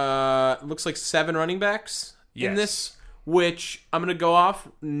looks like 7 running backs in this, which I'm gonna go off.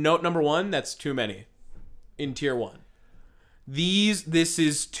 Note number 1, that's too many in tier 1. This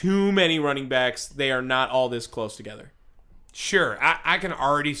is too many running backs. They are not all this close together. Sure, I can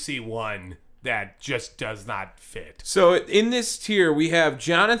already see one that just does not fit. So in this tier, we have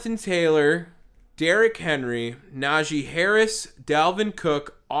Jonathan Taylor, Derrick Henry, Najee Harris, Dalvin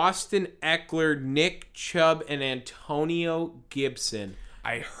Cook, Austin Eckler, Nick Chubb, and Antonio Gibson.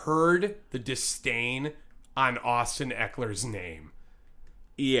 I heard the disdain on Austin Eckler's name.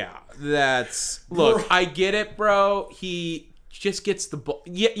 Yeah, that's... Look, I get it, bro. He just gets the ball.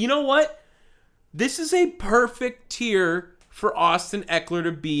 Yeah, you know what? This is a perfect tier for Austin Eckler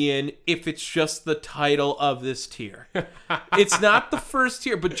to be in if it's just the title of this tier. It's not the first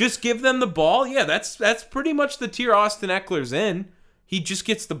tier, but just give them the ball. Yeah, that's pretty much the tier Austin Eckler's in. He just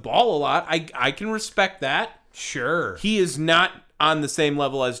gets the ball a lot. I can respect that. Sure. He is not on the same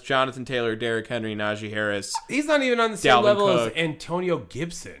level as Jonathan Taylor, Derrick Henry, Najee Harris. He's not even on the same Dalvin level Cook. as Antonio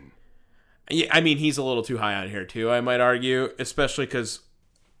Gibson. Yeah, I mean, he's a little too high on here, too, I might argue, especially because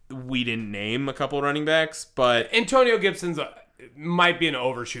we didn't name a couple running backs, but Antonio Gibson's might be an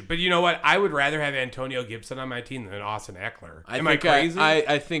overshoot, but you know what? I would rather have Antonio Gibson on my team than Austin Eckler. Am I crazy?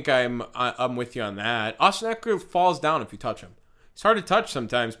 I think I'm with you on that. Austin Eckler falls down if you touch him. He's hard to touch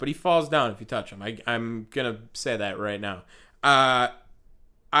sometimes, but he falls down if you touch him. I'm gonna say that right now. I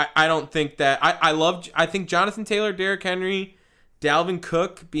don't think that I think Jonathan Taylor, Derrick Henry, Dalvin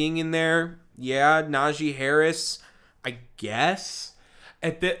Cook being in there. Yeah, Najee Harris, I guess.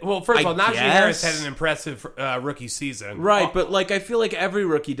 First of all, Najee Harris had an impressive rookie season. Right, but I feel like every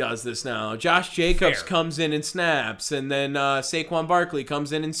rookie does this now. Josh Jacobs Fair. comes in and snaps, and then Saquon Barkley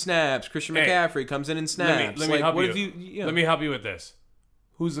comes in and snaps. Christian McCaffrey comes in and snaps. Let me help what you. if you Let me help you with this.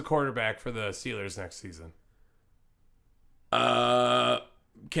 Who's the quarterback for the Steelers next season?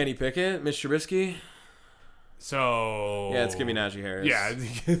 Kenny Pickett, Mitch Trubisky. So Yeah, it's gonna be Najee Harris.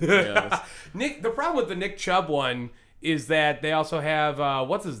 Yeah. Nick. The problem with the Nick Chubb one is that they also have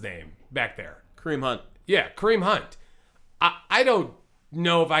what's his name back there? Kareem Hunt. Yeah, Kareem Hunt. I don't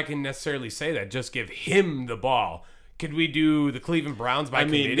know if I can necessarily say that. Just give him the ball. Could we do the Cleveland Browns by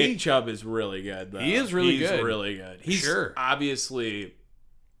committee? Nick Chubb is really good, though. He is really good. He's really good. He's Sure. obviously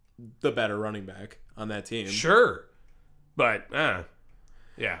the better running back on that team. Sure. But,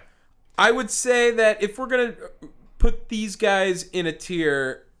 yeah. I would say that if we're going to put these guys in a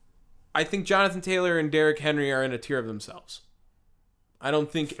tier, I think Jonathan Taylor and Derrick Henry are in a tier of themselves. I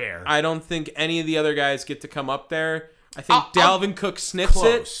don't think any of the other guys get to come up there. I think Dalvin Cook sniffs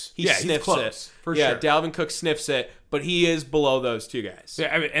close. it. He's Sniffs close, it. for yeah, sure. Dalvin Cook sniffs it, but he is below those two guys.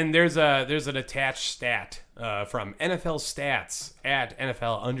 Yeah, I mean, and there's an attached stat from NFL Stats at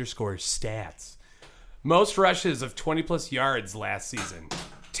NFL_stats. Most rushes of 20-plus yards last season.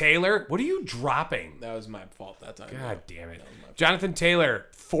 Taylor, what are you dropping? That was my fault that time. God damn it. Jonathan Taylor,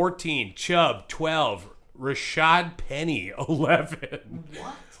 14. Chubb, 12. Rashad Penny, 11.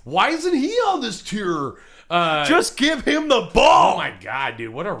 What? Why isn't he on this tier? Just give him the ball. Oh, my God,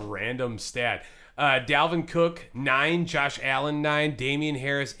 dude. What a random stat. Dalvin Cook, 9. Josh Allen, 9. Damian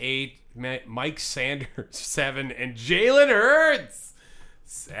Harris, 8. Mike Sanders, 7. And Jalen Hurts,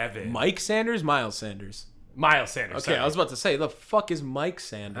 7. Mike Sanders, Miles Sanders. Miles Sanders. Okay, sorry. I was about to say, the fuck is Mike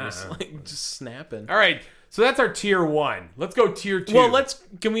Sanders? Just snapping. All right, so that's our tier 1. Let's go tier 2. Well,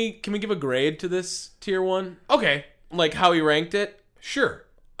 can we give a grade to this tier 1? Okay. Like how he ranked it? Sure.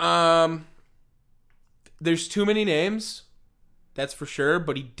 There's too many names, that's for sure,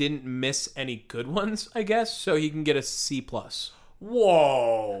 but he didn't miss any good ones, I guess, so he can get a C+.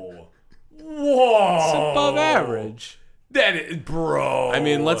 Whoa. It's above average. That is, bro. I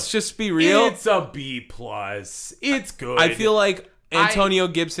mean, let's just be real. It's a B+. It's good. I feel like Antonio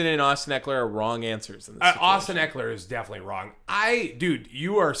Gibson and Austin Eckler are wrong answers in this situation. Austin Eckler is definitely wrong. Dude,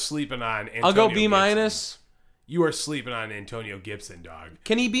 you are sleeping on Antonio I'll go B-. Gibson. You are sleeping on Antonio Gibson, dog.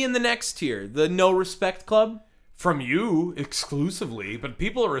 Can he be in the next tier? The No Respect Club? From you exclusively, but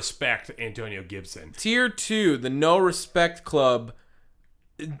people respect Antonio Gibson. Tier 2, the No Respect Club.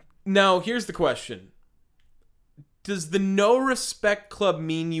 Now, here's the question. Does the No Respect Club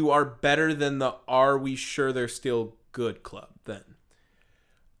mean you are better than the Are We Sure They're Still Good Club then?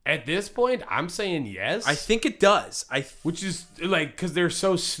 At this point, I'm saying yes. I think it does. Which is like, because they're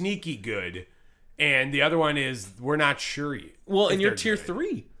so sneaky good. And the other one is, we're not sure. Well, if and you're they're tier good.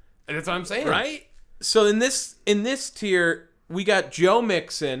 3. That's what I'm saying. Right? So in this tier, we got Joe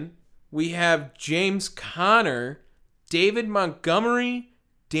Mixon, we have James Conner, David Montgomery,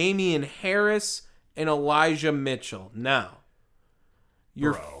 Damian Harris, and Elijah Mitchell. Now,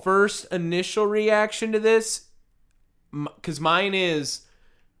 your first initial reaction to this, because mine is,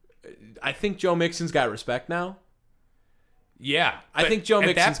 I think Joe Mixon's got respect now. Yeah. I think Joe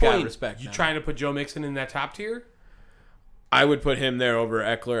Mixon's got respect You now. trying to put Joe Mixon in that top tier? I would put him there over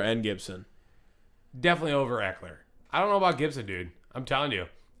Eckler and Gibson. Definitely over Eckler. I don't know about Gibson, dude. I'm telling you.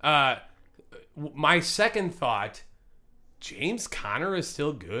 My second thought, James Conner is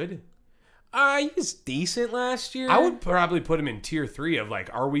still good. He was decent last year. I would probably put him in tier 3 of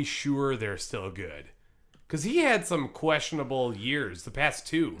like, are we sure they're still good? Because he had some questionable years, the past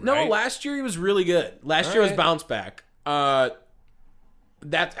 2, right? No, last year he was really good. Last year was bounce back. I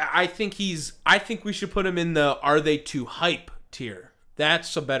think we should put him in the Are They Too Hype tier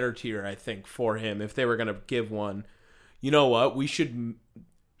That's a better tier, I think, for him if they were going to give one. You know what? We should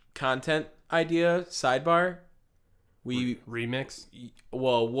content idea sidebar. We remix.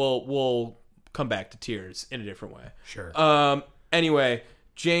 Well, we'll come back to tiers in a different way. Sure. Anyway,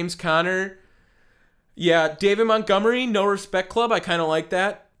 James Conner. Yeah, David Montgomery, No Respect Club. I kind of like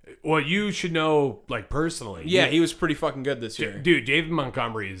that. Well, you should know, like, personally. Yeah, he was pretty fucking good this year. Dude, David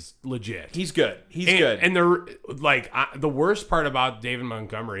Montgomery is legit. He's good. He's good. And the worst part about David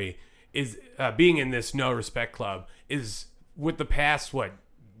Montgomery is being in this No Respect Club is with the past,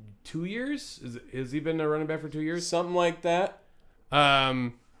 2 years? Has he been a running back for 2 years? Something like that.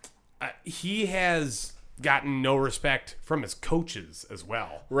 He has gotten no respect from his coaches as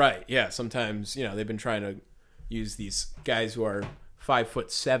well. Right, yeah. Sometimes, they've been trying to use these guys who are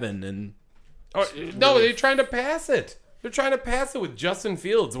 5'7" and... Oh, no, they're trying to pass it. They're trying to pass it with Justin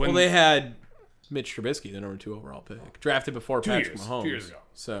Fields. Well, they had Mitch Trubisky, the number 2 overall pick, drafted before Patrick Mahomes. 2 years ago.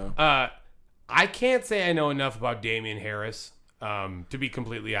 So, I can't say I know enough about Damian Harris, to be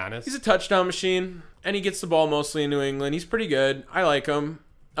completely honest. he's a touchdown machine, and he gets the ball mostly in New England. He's pretty good. I like him.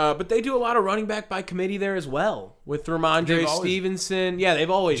 But they do a lot of running back by committee there as well, with Ramondre Stevenson. Yeah, they've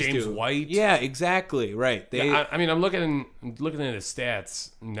always James White. Yeah, exactly. Right. I'm looking at his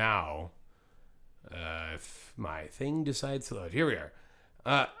stats now. If my thing decides to load, here we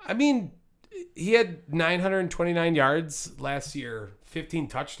are. He had 929 yards last year, 15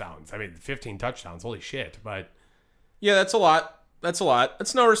 touchdowns. 15 touchdowns. Holy shit! But yeah, that's a lot. That's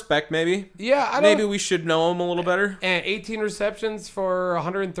no respect, maybe. Yeah, maybe we should know him a little better. And 18 receptions for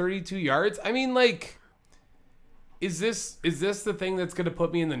 132 yards. Is this the thing that's going to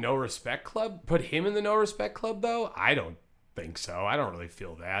put me in the no respect club? Put him in the no respect club, though? I don't think so. I don't really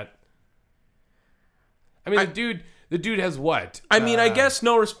feel that. The dude has what? I guess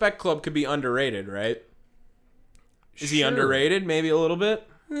no respect club could be underrated, right? Is he underrated? Maybe a little bit.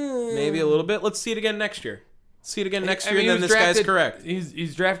 Maybe a little bit. Let's see it again next year. And then this guy's correct.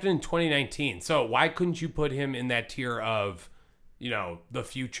 He's drafted in 2019. So why couldn't you put him in that tier of, the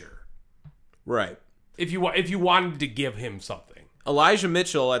future? Right. If you wanted to give him something. Elijah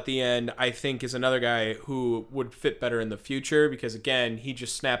Mitchell at the end, I think, is another guy who would fit better in the future because, again, he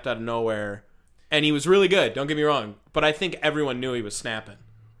just snapped out of nowhere. And he was really good, don't get me wrong. But I think everyone knew he was snapping.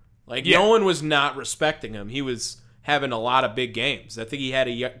 No one was not respecting him. He was having a lot of big games. I think he had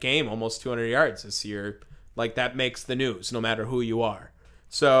a game almost 200 yards this year. That makes the news, no matter who you are.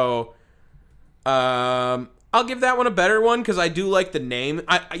 So, I'll give that one a better one because I do like the name.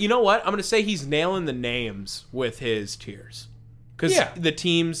 You know what? I'm going to say he's nailing the names with his tiers. Because the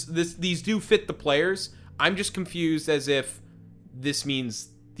teams, these do fit the players. I'm just confused as if this means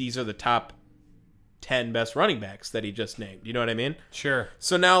these are the top 10 best running backs that he just named. You know what I mean? Sure.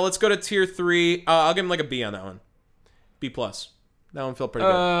 So now let's go to tier 3. I'll give him a B on that one. B+. That one felt pretty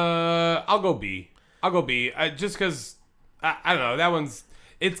good. I'll go B. Just because I don't know. That one's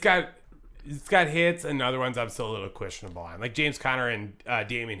it's got hits, and other ones I'm still a little questionable on. Like James Conner and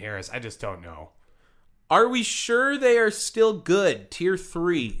Damian Harris. I just don't know. Are we sure they are still good? Tier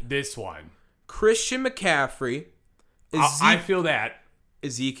 3. This one. Christian McCaffrey. I feel that.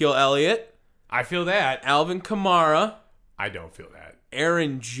 Ezekiel Elliott. I feel that. Alvin Kamara. I don't feel that.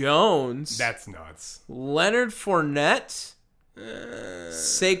 Aaron Jones. That's nuts. Leonard Fournette.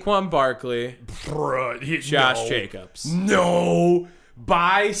 Saquon Barkley. Josh Jacobs. No.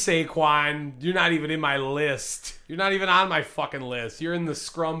 Bye, Saquon. You're not even in my list. You're not even on my fucking list. You're in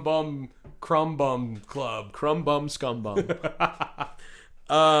the crumb bum club. Crumb bum scum bum.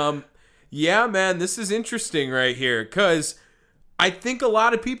 Yeah, man, this is interesting right here because I think a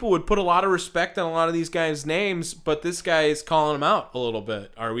lot of people would put a lot of respect on a lot of these guys' names, but this guy is calling them out a little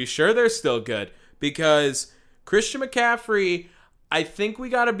bit. Are we sure they're still good? Because Christian McCaffrey, I think we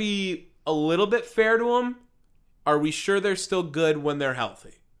got to be a little bit fair to him. Are we sure they're still good when they're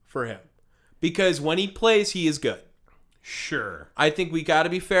healthy for him? Because when he plays, he is good. Sure. I think we got to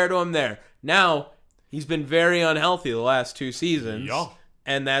be fair to him there. Now, he's been very unhealthy the last 2 seasons. Yeah.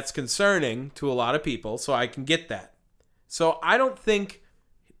 And that's concerning to a lot of people, so I can get that. So I don't think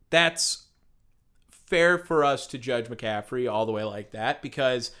that's fair for us to judge McCaffrey all the way like that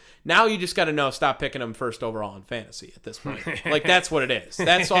because now you just got to stop picking him first overall in fantasy at this point. That's what it is.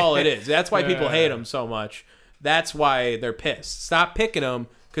 That's all it is. That's why people hate him so much. That's why they're pissed. Stop picking him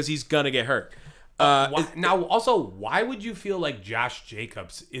because he's going to get hurt. Now, also, why would you feel like Josh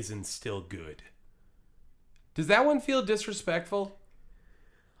Jacobs isn't still good? Does that one feel disrespectful?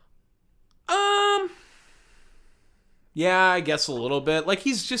 Yeah, I guess a little bit.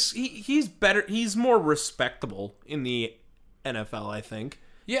 He's better. He's more respectable in the NFL, I think.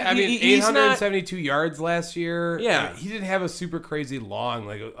 Yeah, I mean, he's not- 872 yards last year. Yeah. I mean, he didn't have a super crazy long,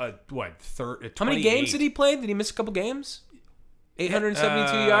 like, How many games did he play? Did he miss a couple games?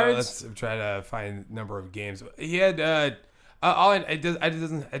 872 yards? Let's try to find number of games. He had, I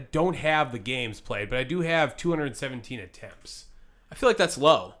don't have the games played, but I do have 217 attempts. I feel like that's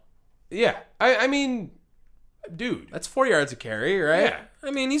low. Yeah. I mean, dude. That's 4 yards a carry, right? Yeah.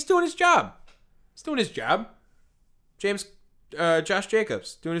 I mean, he's doing his job. Josh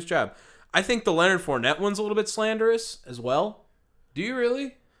Jacobs doing his job. I think the Leonard Fournette one's a little bit slanderous as well. Do you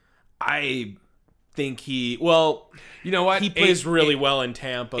really? I think you know what? he plays really well in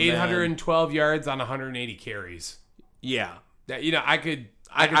Tampa. 812 yards on 180 carries. Yeah. That, I could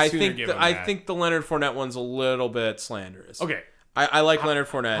I sooner think give him I that. think the Leonard Fournette one's a little bit slanderous. Okay. I like Leonard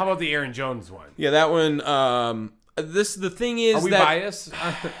Fournette. How about the Aaron The one? Yeah, that one. The thing is, are we that, biased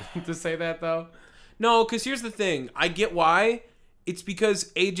to say that though? No, because here's the thing. I get why. It's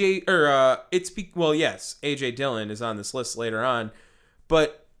because AJ Dillon is on this list later on,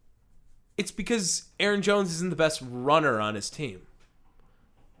 but it's because Aaron Jones isn't the best runner on his team.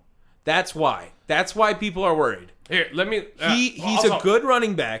 That's why. That's why people are worried. Here, let me. He's also, a good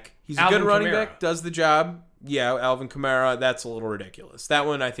running back. He's a Alvin good running Kamara. back. Does the job. Yeah, Alvin Kamara. That's a little ridiculous. That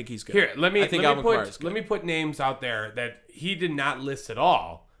one, I think he's good. Here, let me put names out there that he did not list at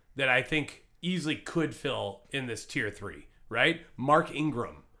all that I think easily could fill in this tier 3. Right? Mark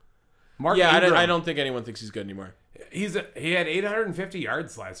Ingram. I don't think anyone thinks he's good anymore. He had 850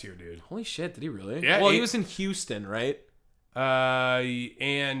 yards last year, dude. Holy shit! Did he really? Yeah. Well, he was in Houston, right?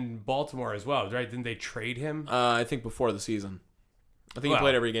 And Baltimore as well, right? Didn't they trade him? I think before the season. I think he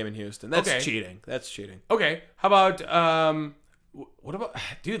played every game in Houston. That's okay. cheating. That's cheating. Okay. How about what about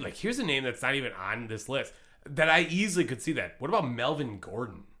dude? Like, here's a name that's not even on this list that I easily could see that. What about Melvin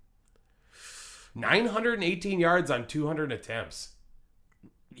Gordon? 918 yards on 200 attempts.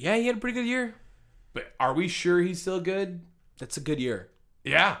 Yeah, he had a pretty good year. But are we sure he's still good? That's a good year.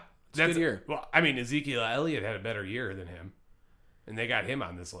 Yeah, that's a good year. Well, I mean, Ezekiel Elliott had a better year than him, and they got him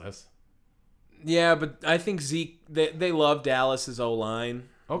on this list. Yeah, but I think Zeke, they love Dallas's O-line.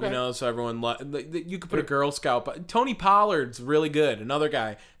 Okay. So everyone, you could put a Girl Scout. But Tony Pollard's really good, another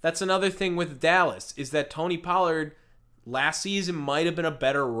guy. That's another thing with Dallas, is that Tony Pollard last season might have been a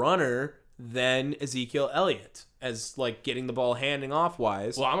better runner than Ezekiel Elliott, as like getting the ball handing off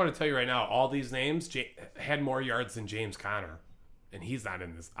wise. Well, I'm going to tell you right now, all these names had more yards than James Conner, and he's not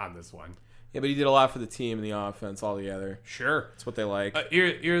on this one. Yeah, but he did a lot for the team and the offense altogether. Sure. That's what they like.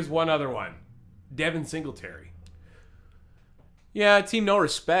 Here's one other one. Devin Singletary. Yeah, team no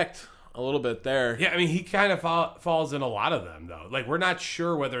respect a little bit there. Yeah, I mean, he kind of falls in a lot of them, though. Like, we're not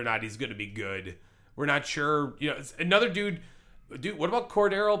sure whether or not he's going to be good. We're not sure. Another dude, what about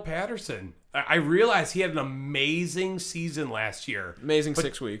Cordero Patterson? I realize he had an amazing season last year. Amazing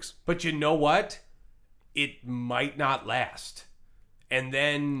 6 weeks. But you know what? It might not last. And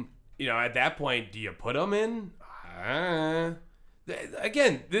then, at that point, do you put him in?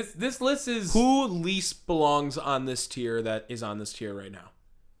 Again, this list is... Who least belongs on this tier that is on this tier right now?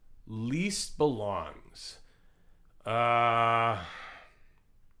 Least belongs. I'll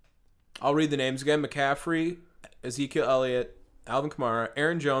read the names again. McCaffrey, Ezekiel Elliott, Alvin Kamara,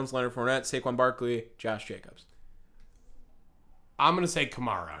 Aaron Jones, Leonard Fournette, Saquon Barkley, Josh Jacobs. I'm going to say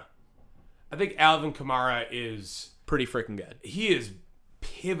Kamara. I think Alvin Kamara is... pretty freaking good. He is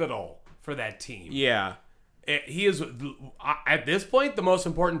pivotal for that team. Yeah. He is, at this point, the most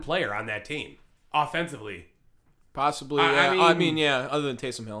important player on that team, offensively. Possibly. I mean, other than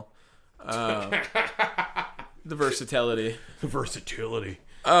Taysom Hill. The versatility.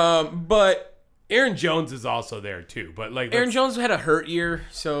 But Aaron Jones is also there, too. But Aaron Jones had a hurt year,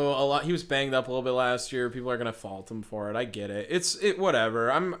 so he was banged up a little bit last year. People are going to fault him for it. I get it. It's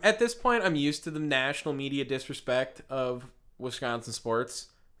whatever. At this point, I'm used to the national media disrespect of Wisconsin sports,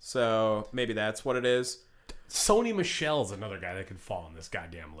 so maybe that's what it is. Sony Michel's another guy that could fall on this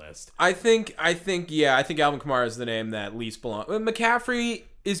goddamn list. I think Alvin Kamara is the name that least belongs. McCaffrey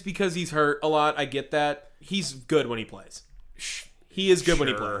is because he's hurt a lot. I get that. He's good when he plays. He is good when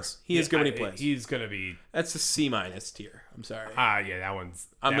he plays. He's going to be... That's a C- tier. I'm sorry. Yeah, that one's...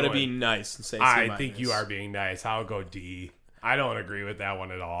 I'm going to be nice and say C-. I think you are being nice. I'll go D. I don't agree with that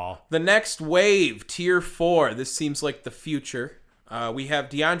one at all. The next wave, tier 4. This seems like the future. We have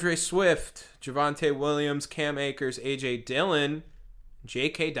DeAndre Swift, Javonte Williams, Cam Akers, A.J. Dillon,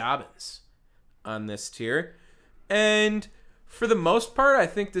 J.K. Dobbins on this tier. And for the most part, I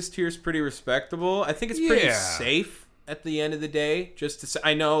think this tier is pretty respectable. I think it's pretty safe at the end of the day. Just to say,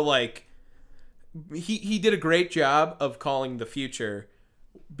 I know, he did a great job of calling the future,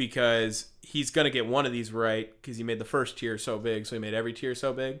 because he's going to get one of these right because he made the first tier so big, so he made every tier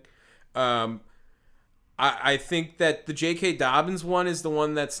so big. I think that the J.K. Dobbins one is the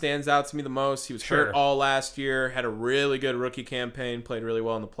one that stands out to me the most. He was hurt all last year, had a really good rookie campaign, played really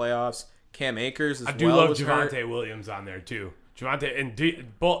well in the playoffs. Cam Akers as well. I do love Javonte Williams on there too. Javonte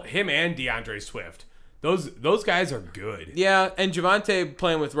and both him and DeAndre Swift. Those guys are good. Yeah, and Javonte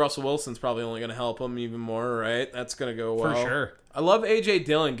playing with Russell Wilson's probably only going to help him even more, right? That's going to go well. For sure. I love A.J.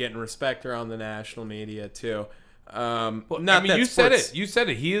 Dillon getting respect around the national media too. You said it. You said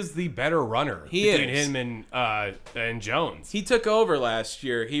it. He is the better runner between him and Jones. He took over last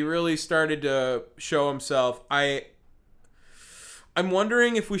year. He really started to show himself. I'm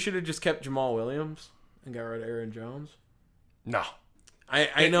wondering if we should have just kept Jamal Williams and got rid of Aaron Jones. No.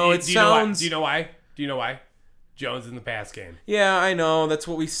 I know it sounds... Do you know why? Do you know why? Jones in the pass game. Yeah, I know. That's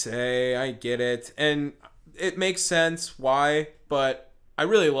what we say. I get it. And it makes sense why, but I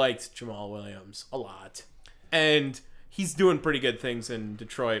really liked Jamal Williams a lot. And he's doing pretty good things in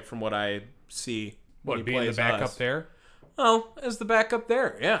Detroit from what I see. What, being the backup there? Oh, as the backup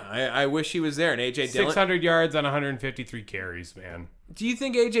there. Yeah, I wish he was there. And A.J. Dillon... 600 yards on 153 carries, man. Do you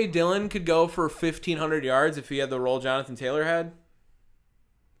think A.J. Dillon could go for 1,500 yards if he had the role Jonathan Taylor had?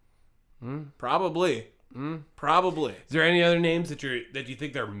 Probably. Probably. Is there any other names that you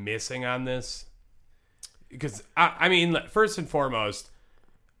think they're missing on this? Because, I mean, first and foremost...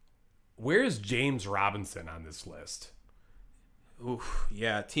 Where's James Robinson on this list? Oof,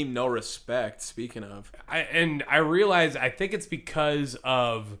 yeah, team no respect, speaking of. I realize, I think it's because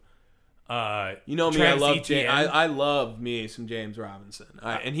of... you know me, I love me some James Robinson.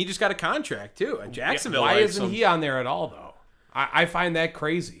 And he just got a contract, too, at Jacksonville. Why isn't he on there at all, though? I find that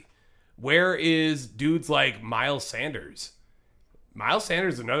crazy. Where is dudes like Miles Sanders? Miles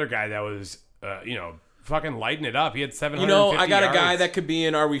Sanders is another guy that was, fucking lighting it up. He had 750 yards. I got a guy that could be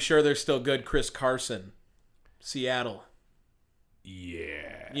in Are We Sure They're Still Good? Chris Carson. Seattle.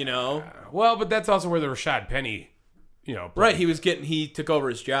 Yeah. Well, but that's also where the Rashad Penny, Right, he took over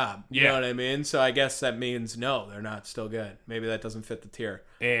his job. You know what I mean? So I guess that means no, they're not still good. Maybe that doesn't fit the tier.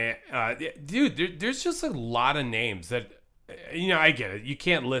 Dude, there's just a lot of names that, I get it. You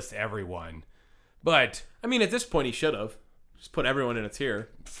can't list everyone. But, I mean, at this point, he should have. Just put everyone in a tier.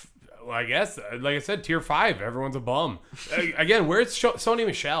 Well, I guess, like I said, tier 5, everyone's a bum. Again, where's Sony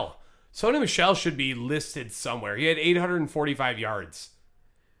Michel? Sony Michel should be listed somewhere. He had 845 yards.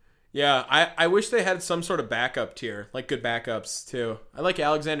 Yeah, I wish they had some sort of backup tier, like good backups, too. I like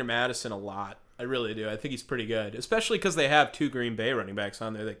Alexander Madison a lot. I really do. I think he's pretty good, especially because they have 2 Green Bay running backs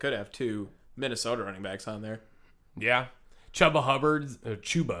on there. They could have 2 Minnesota running backs on there. Yeah. Chuba Hubbard.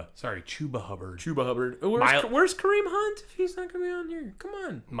 Chuba Hubbard. Where's Kareem Hunt if he's not going to be on here? Come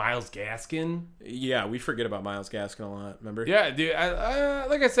on. Myles Gaskin. Yeah, we forget about Myles Gaskin a lot, remember? Yeah, dude.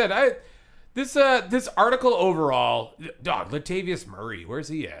 Like I said, this article overall, dog, Latavius Murray, where's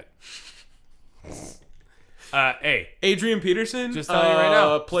he at? Hey. Adrian Peterson? Just telling you right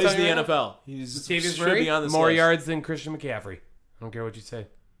now. Plays in the NFL. He's Latavius Murray, be on this more list. yards than Christian McCaffrey. I don't care what you say.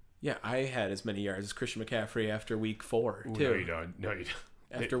 Yeah, I had as many yards as Christian McCaffrey after week 4, too. No, you don't.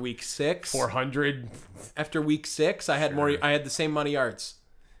 After week 6. 400. After week 6, I had more. I had the same amount of yards.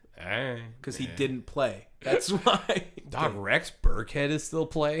 Because he didn't play. That's why. Dog, Rex Burkhead is still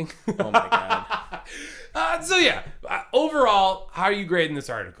playing. Oh, my God. Overall, how are you grading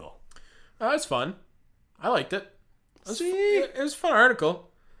this article? It's fun. I liked it. It was a fun article.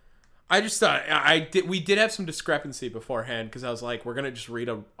 I just thought we did have some discrepancy beforehand because I was like, we're gonna just read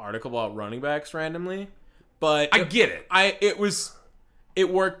an article about running backs randomly, but I get it. It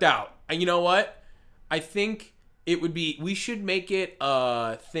worked out. And you know what? I think we should make it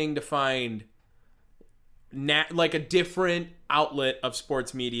a thing to find like a different outlet of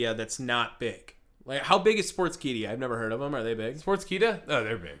sports media that's not big. Like, how big is Sportskeeda? I've never heard of them. Are they big? Sportskeeda? Oh,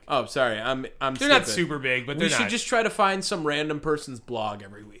 they're big. Oh, sorry. I'm They're not super big, but we should just try to find some random person's blog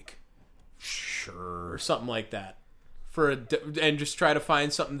every week. Sure. Or something like that. And just try to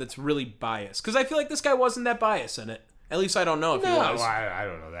find something that's really biased. Because I feel like this guy wasn't that biased in it. At least I don't know if he was. I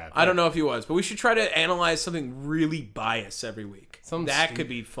don't know that. I don't know if he was. But we should try to analyze something really biased every week. That could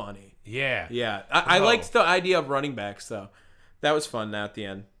be funny. Yeah. Yeah. I liked the idea of running backs, though. That was fun at the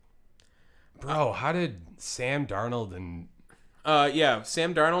end. Bro, how did Sam Darnold and... yeah,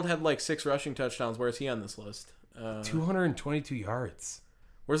 Sam Darnold had like 6 rushing touchdowns. Where's he on this list? 222 yards.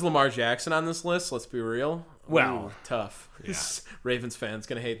 Where's Lamar Jackson on this list? Let's be real. Well, ooh, tough. Yeah. Ravens fans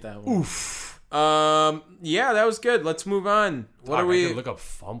gonna hate that one. Oof. Yeah, that was good. Let's move on. What are we? I could look up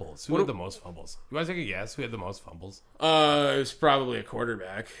fumbles. Who had the most fumbles? You want to take a guess? Who had the most fumbles? It was probably a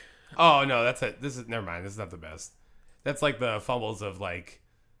quarterback. Oh no, that's it. Never mind. This is not the best. That's like the fumbles of like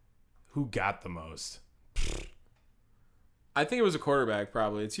Who got the most? I think it was a quarterback,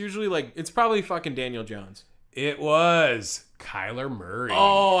 probably. It's usually it's probably fucking Daniel Jones. It was Kyler Murray.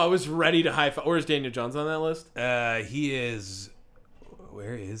 Oh, I was ready to high five. Where's Daniel Jones on that list? He is.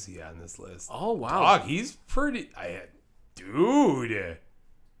 Where is he on this list? Oh, wow. Dog, he's pretty. Dude,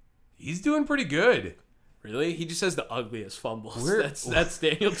 he's doing pretty good. Really? He just has the ugliest fumbles. Where- That's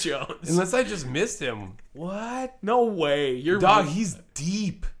Daniel Jones. Unless I just missed him. What? No way. You're Dog, he's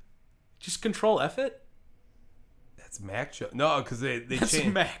deep. just control F it? That's Mac Jones. No, because they That's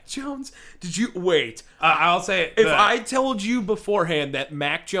changed. Mac Jones? Did you wait? I'll say If I told you beforehand that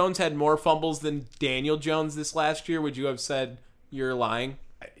Mac Jones had more fumbles than Daniel Jones this last year, would you have said you're lying?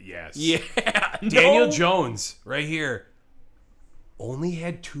 Yes. Yeah. Daniel no. Jones, right here, only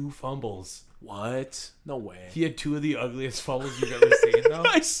had 2 fumbles. What? No way. He had 2 of the ugliest fumbles you've ever seen, though.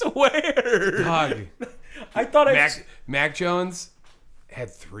 I swear. Dog. I thought Mac Jones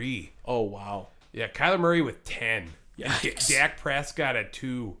had 3. Oh, wow. Yeah, Kyler Murray with 10. Yikes. Dak Prescott at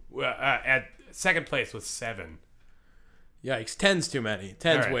 2. At second place with 7. Yikes. 10's too many. 10's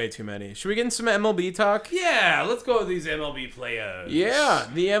All right. way too many. Should we get in some MLB talk? Yeah, let's go with these MLB players. Yeah,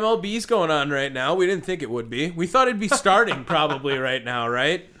 the MLB's going on right now. We didn't think it would be. We thought it'd be starting probably right now,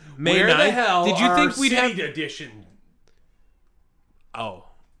 right? May Where the 9th. hell Did you are think we'd have... City edition? Oh,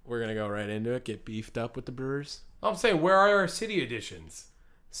 we're going to go right into it. Get beefed up with the Brewers. I'm saying, where are our city editions?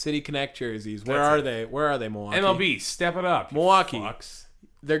 City Connect jerseys. Where That's are it. they? Where are they, Milwaukee? MLB, step it up. you Milwaukee. fucks.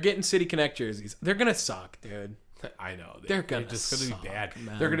 They're getting City Connect jerseys. They're going to suck, dude. I know. They're gonna just going to suck, be bad.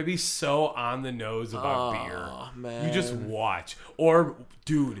 man. They're going to be so on the nose about beer. Man. You just watch. Or,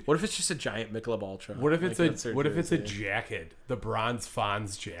 dude, What if it's just a giant Michelob Ultra? what if it's that's their a jersey? jacket? The Bronze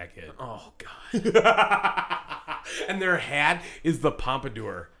Fonz jacket. Oh, God. And their hat is the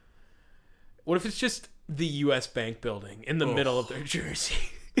pompadour. What if it's just the U.S. Bank building in the middle of their jersey?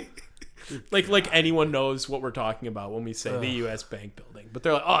 like anyone knows what we're talking about when we say the U.S. Bank building. But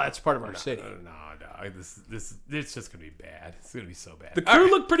they're like, oh, that's part of our city. No. This it's just gonna be bad. It's gonna be so bad. The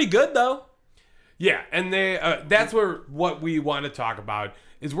crew looked pretty good, though. Yeah, and they that's what we want to talk about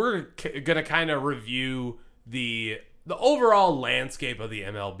is we're gonna kind of review the overall landscape of the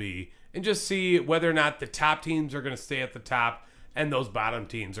MLB and just see whether or not the top teams are gonna stay at the top and those bottom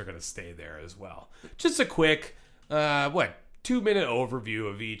teams are gonna stay there as well. Just a quick 2-minute overview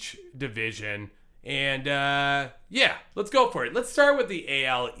of each division. And, yeah, let's go for it. Let's start with the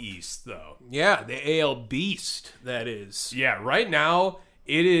AL East, though. Yeah, the AL Beast, that is. Yeah, right now,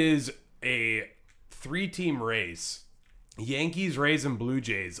 it is a 3-team race. Yankees, Rays, and Blue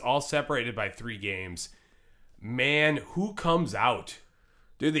Jays, all separated by 3 games. Man, who comes out?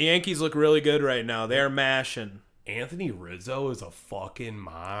 Dude, the Yankees look really good right now. They're mashing. Anthony Rizzo is a fucking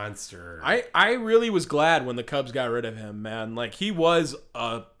monster. I really was glad when the Cubs got rid of him, man. Like, he was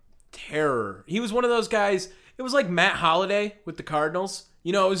a terror. He was one of those guys. It was like Matt Holliday with the Cardinals.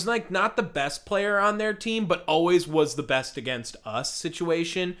 You know, it was like not the best player on their team, but always was the best against us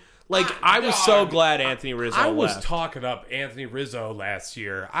situation. Like, I was so glad Anthony Rizzo I was left. talking up Anthony Rizzo last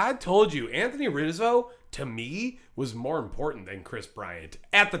year. I told you, Anthony Rizzo, to me, was more important than Chris Bryant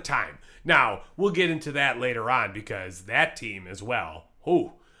at the time. Now, we'll get into that later on because that team as well.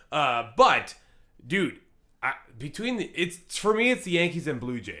 But, dude, for me, it's the Yankees and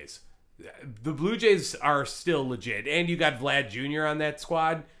Blue Jays. The Blue Jays are still legit. And you got Vlad Jr. on that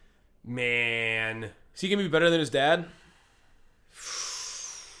squad. Man. Is he going to be better than his dad?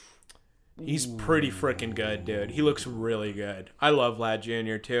 He's pretty freaking good, dude. He looks really good. I love Vlad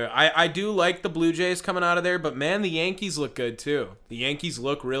Jr. too. I do like the Blue Jays coming out of there, but man, the Yankees look good too. The Yankees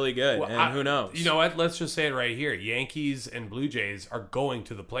look really good, who knows? You know what? Let's just say it right here. Yankees and Blue Jays are going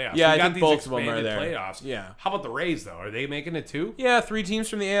to the playoffs. Yeah, We I got think these both of them are expanded there. Playoffs. Yeah. How about the Rays though? Are they making it too? Yeah, 3 teams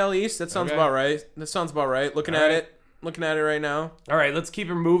from the AL East. That sounds Okay. about right. Looking All at right. it. Looking at it right now. All right, let's keep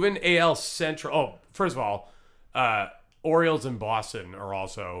it moving. AL Central. Oh, first of all, Orioles and Boston are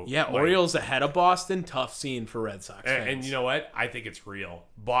also Orioles ahead of Boston. Tough scene for Red Sox fans. And you know what? I think it's real.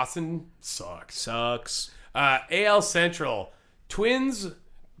 Boston sucks. AL Central. Twins,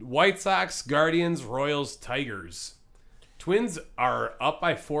 White Sox, Guardians, Royals, Tigers. Twins are up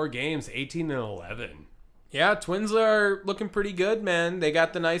by 4 games, 18-11. Yeah, Twins are looking pretty good, man. They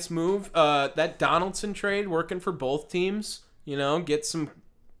got the nice move. That Donaldson trade working for both teams. You know, get some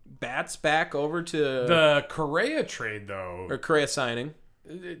bats back over to The Correa trade, though, or Correa signing.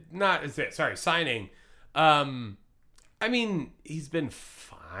 signing. I mean, he's been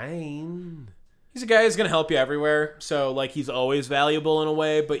fine. He's a guy who's gonna help you everywhere. So like he's always valuable in a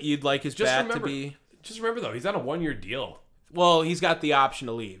way, but you'd like his bat to be. Just remember though, he's on a 1-year deal. Well, he's got the option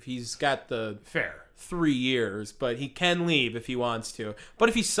to leave. He's got the Fair. 3 years, but he can leave if he wants to. But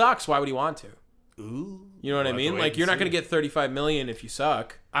if he sucks, why would he want to? Ooh. You know what I mean? Like, you're not going to get $35 million if you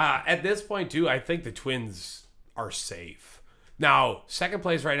suck. At this point, too, I think the Twins are safe. Now, second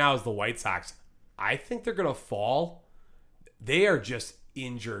place right now is the White Sox. I think they're going to fall. They are just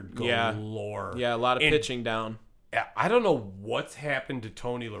injured galore. Yeah, a lot of pitching down. I don't know what's happened to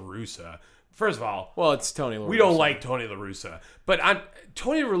Tony La Russa. First of all, well, it's Tony La Russa. We don't like Tony La Russa. But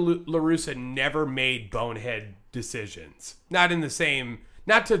Tony La Russa never made bonehead decisions. Not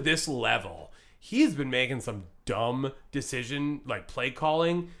to this level. He's been making some dumb decision, like play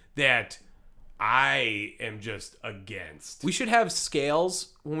calling, that I am just against. We should have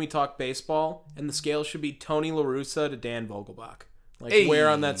scales when we talk baseball, and the scale should be Tony La Russa to Dan Vogelbach. Like, where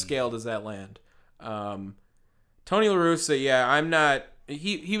on that scale does that land? Tony La Russa, I'm not...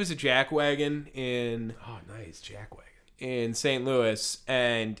 He was a jackwagon in... Oh, nice, jackwagon. In St. Louis,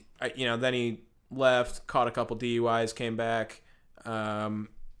 and, then he left, caught a couple DUIs, came back. I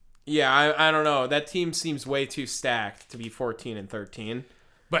don't know. That team seems way too stacked to be 14-13.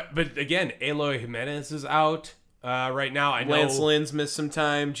 But again, Eloy Jimenez is out right now. I know Lance Lynn's missed some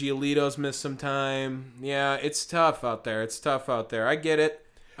time. Giolito's missed some time. Yeah, it's tough out there. I get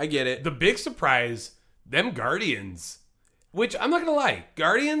it. The big surprise, them Guardians, which I'm not going to lie.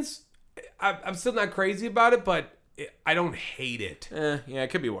 Guardians, I'm still not crazy about it, but I don't hate it. It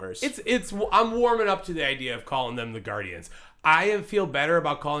could be worse. I'm warming up to the idea of calling them the Guardians. I feel better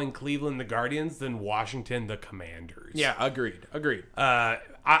about calling Cleveland the Guardians than Washington the Commanders. Yeah, agreed.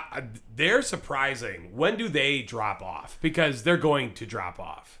 They're surprising. When do they drop off? Because they're going to drop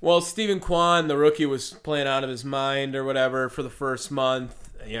off. Well, Stephen Kwan, the rookie, was playing out of his mind or whatever for the first month.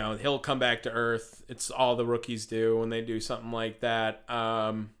 He'll come back to earth. It's all the rookies do when they do something like that.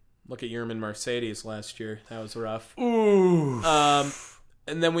 Look at Yerman Mercedes last year. That was rough. Ooh.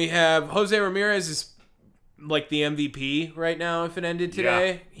 And then we have Jose Ramirez is like the MVP right now if it ended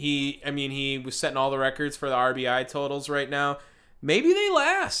today. Yeah. He was setting all the records for the RBI totals right now. Maybe they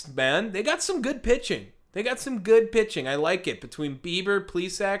last, man. They got some good pitching. I like it. Between Bieber,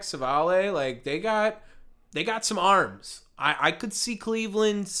 Plesac, Savale, like they got some arms. I could see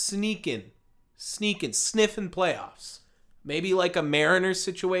Cleveland sniffing playoffs. Maybe like a Mariners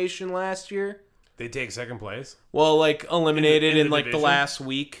situation last year. They take second place? Well, like eliminated in like division? the last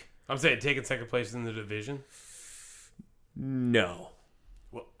week. I'm saying taking second place in the division? No.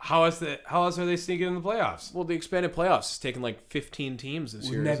 Well, how else are they sneaking in the playoffs? Well, the expanded playoffs is taking like 15 teams this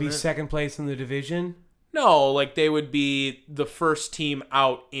year. Wouldn't that be second place in the division? No, like they would be the first team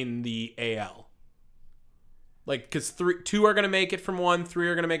out in the AL. Like, because 2 are going to make it from 1, 3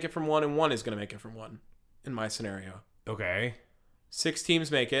 are going to make it from 1, and 1 is going to make it from 1 in my scenario. Okay. 6 teams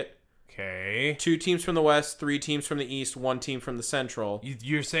make it. Okay. 2 teams from the West, 3 teams from the East, 1 team from the Central.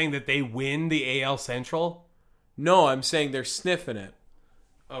 You're saying that they win the AL Central? No, I'm saying they're sniffing it.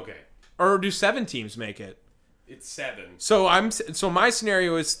 Okay. Or do 7 teams make it? It's 7. So my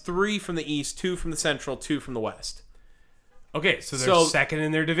scenario is 3 from the East, 2 from the Central, 2 from the West. Okay, so they're second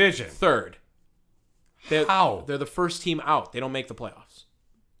in their division. Third. How? They're the first team out. They don't make the playoffs.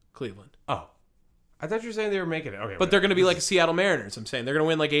 Cleveland. Oh. I thought you were saying they were making it. Okay. But they're going to be like a Seattle Mariners, I'm saying. They're going to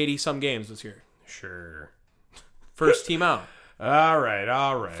win like 80-some games this year. Sure. First team out. All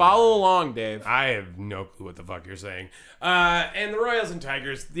right. Follow along, Dave. I have no clue what the fuck you're saying. And the Royals and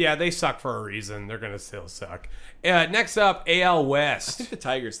Tigers, they suck for a reason. They're going to still suck. Next up, AL West. I think the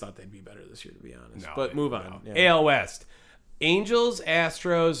Tigers thought they'd be better this year, to be honest. But move on. No. Yeah. AL West. Angels,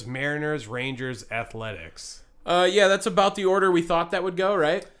 Astros, Mariners, Rangers, Athletics. That's about the order we thought that would go,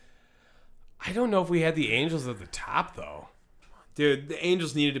 right? I don't know if we had the Angels at the top, though. Dude, the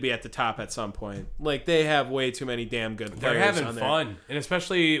Angels needed to be at the top at some point. Like, they have way too many damn good players. They're having on fun. there. And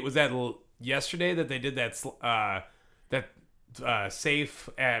especially, was that yesterday that they did that safe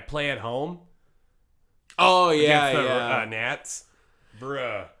play at home? Oh, yeah, against yeah. The Nats?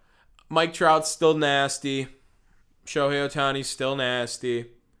 Bruh. Mike Trout's still nasty. Shohei Ohtani's still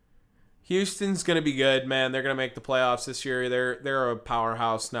nasty. Houston's going to be good, man. They're going to make the playoffs this year. They're a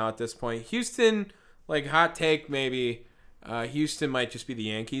powerhouse now at this point. Houston, like, hot take maybe, Houston might just be the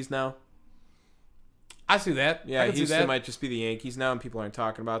Yankees now. I see that. Yeah, Houston might just be the Yankees now, and people aren't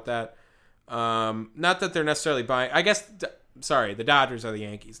talking about that. Not that they're necessarily buying. I guess, the Dodgers are the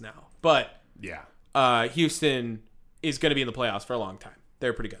Yankees now. But yeah, Houston is going to be in the playoffs for a long time.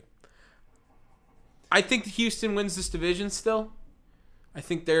 They're pretty good. I think Houston wins this division still. I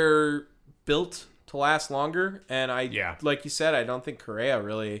think they're built to last longer. And like you said, I don't think Correa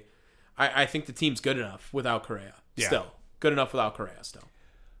really... I think the team's good enough without Correa still. Good enough without Correa still.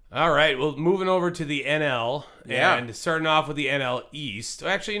 All right, well, moving over to the NL, Yeah. and starting off with the NL East.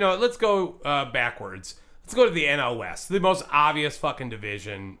 Actually, let's go backwards. Let's go to the NL West, the most obvious fucking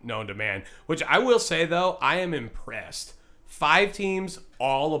division known to man, which I will say, though, I am impressed. 5 teams,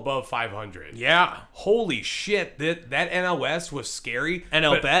 all above 500. Yeah. Holy shit, that NL West was scary.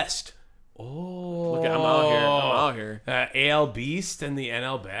 NL but- Best. Oh. Look at I'm out here. AL Beast and the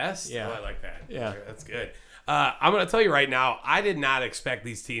NL Best? Yeah. Oh, I like that. Yeah. Okay, that's good. I'm going to tell you right now, I did not expect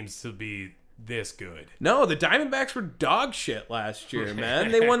these teams to be this good. No, the Diamondbacks were dog shit last year,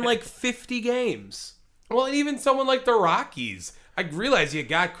 man. They won like 50 games. Well, and even someone like the Rockies. I realize you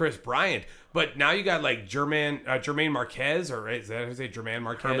got Chris Bryant, but now you got like Jermaine Marquez, or is that how you say Jermaine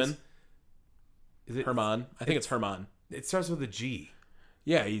Marquez? Herman. Is it Herman. I think it's Herman. It starts with a G.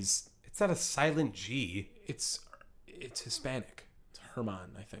 Yeah, it's It's not a silent G. Hispanic. It's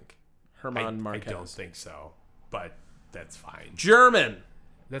Herman, I think. Herman Marquez. I don't think so, but that's fine. German.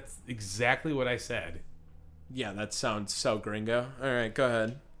 That's exactly what I said. Yeah, that sounds so gringo. All right, go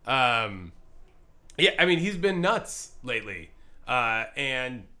ahead. Yeah, I mean, he's been nuts lately.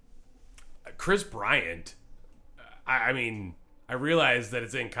 And Chris Bryant, I mean, I realize that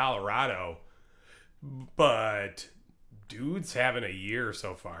it's in Colorado, but dude's having a year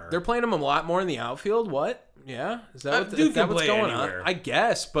so far. They're playing him a lot more in the outfield. What? Yeah, is that, Dude is that can what's play going anywhere. on? I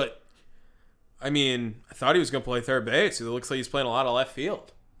guess, but I mean, I thought he was going to play third base. It looks like he's playing a lot of left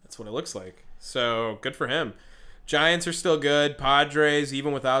field. That's what it looks like. So good for him. Giants are still good. Padres,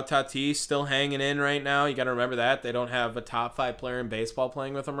 even without Tatis, still hanging in right now. You got to remember that they don't have a top 5 player in baseball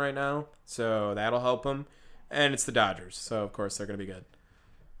playing with them right now, so that'll help them. And it's the Dodgers, so of course they're going to be good.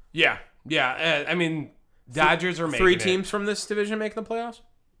 Yeah. I mean, Dodgers are making 3 it. teams from this division making the playoffs.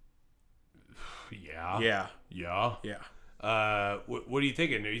 Yeah. What are you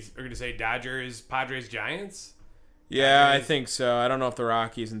thinking? Are you going to say Dodgers, Padres, Giants? Yeah, I think so. I don't know if the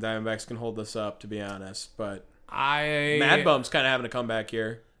Rockies and Diamondbacks can hold this up, to be honest, but Mad Bum's kind of having a comeback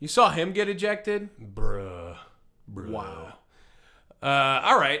here. You saw him get ejected? Bruh. Wow.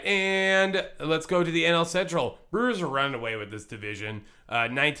 All right, and let's go to the NL Central. Brewers are running away with this division.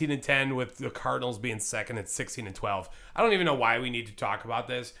 19-10 with the Cardinals being second at 16-12. I don't even know why we need to talk about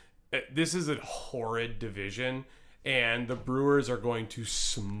this. This is a horrid division, and the Brewers are going to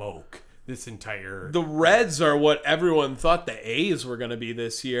smoke this entire... The Reds are what everyone thought the A's were going to be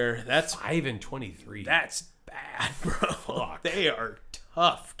this year. That's 5-23. That's bad, bro. Fuck. They are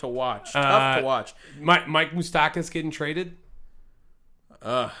tough to watch. Mike Moustakas getting traded?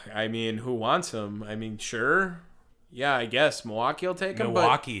 I mean, who wants him? I mean, sure. Yeah, I guess Milwaukee will take him.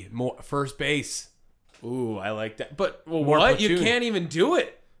 Milwaukee, first base. Ooh, I like that. But More what? You platoon. can't even do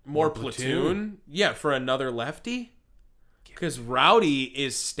it. More platoon. platoon? Yeah, for another lefty? Because Rowdy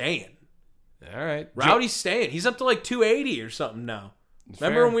is staying. All right. Rowdy's staying. He's up to like 280 or something now.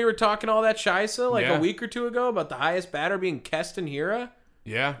 Remember when we were talking all that shisa like Yeah. a week or two ago about the highest batter being Keston Hiura?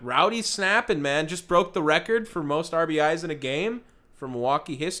 Yeah. Rowdy's snapping, man. Just broke the record for most RBIs in a game for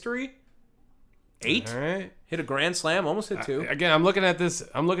Milwaukee history. 8. All right. Hit a grand slam, almost hit 2. Again, I'm looking at this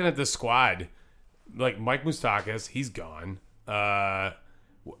squad. Like Mike Moustakas, he's gone.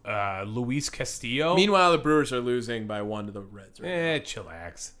 Luis Castillo. Meanwhile, the Brewers are losing by 1 to the Reds right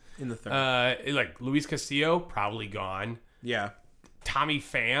Chillax. in the third. Like Luis Castillo, probably gone. Yeah. Tommy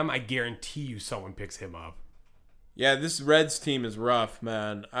Pham, I guarantee you someone picks him up. Yeah, this Reds team is rough,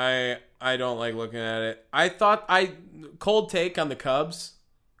 man. I don't like looking at it. Cold take on the Cubs.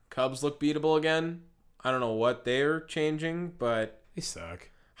 Cubs look beatable again. I don't know what they're changing, but They suck.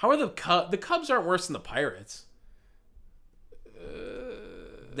 how are the Cubs aren't worse than the Pirates?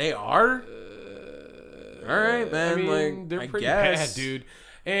 They are? All right, man. I mean, like, they're I pretty guess. bad, dude.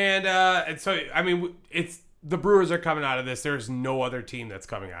 And so, I mean, it's the Brewers are coming out of this. There's no other team that's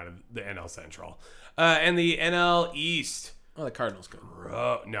coming out of the NL Central. And the NL East. Oh, the Cardinals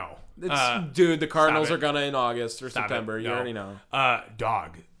go. No. Dude, the Cardinals stop are it. gonna in August or Stop September. it. You No. already know.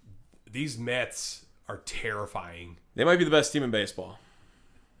 Dog. These Mets are terrifying. They might be the best team in baseball.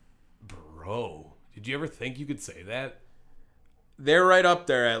 Bro, did you ever think you could say that? They're right up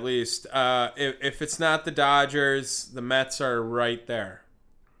there, at least. If it's not the Dodgers, the Mets are right there.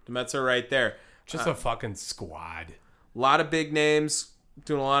 The Mets are right there. Just a fucking squad. A lot of big names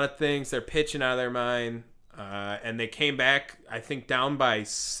doing a lot of things. They're pitching out of their mind. And they came back, I think, down by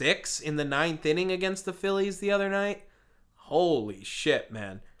 6 in the 9th inning against the Phillies the other night. Holy shit,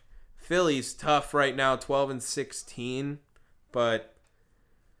 man. Phillies tough right now, 12-16. But,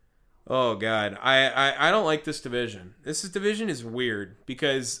 oh, God. I don't like this division. This division is weird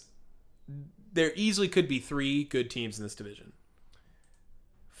because there easily could be 3 good teams in this division.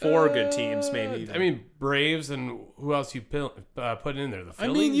 4 good teams, maybe. I mean, Braves, and who else you put in there? The Phillies? I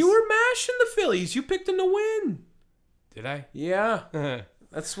mean, you were mashing the Phillies. You picked them to win. Did I? Yeah.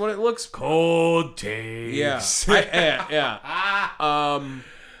 That's what it looks. Cold takes. Yeah.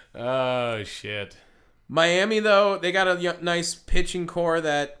 Oh, shit. Miami, though, they got a nice pitching core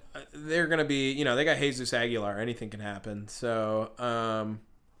that they're going to be, they got Jesus Aguilar. Anything can happen. So,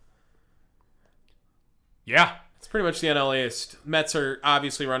 yeah. it's pretty much the NL East. Mets are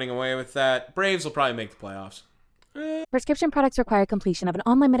obviously running away with that. Braves will probably make the playoffs. Prescription products require completion of an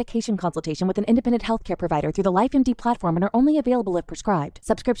online medication consultation with an independent healthcare provider through the LifeMD platform and are only available if prescribed.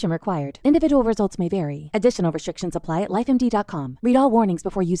 Subscription required. Individual results may vary. Additional restrictions apply at lifemd.com. Read all warnings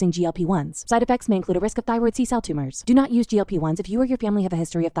before using GLP-1s. Side effects may include a risk of thyroid C-cell tumors. Do not use GLP-1s if you or your family have a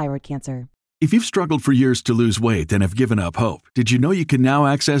history of thyroid cancer. If you've struggled for years to lose weight and have given up hope, did you know you can now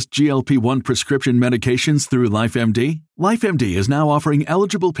access GLP-1 prescription medications through LifeMD? LifeMD is now offering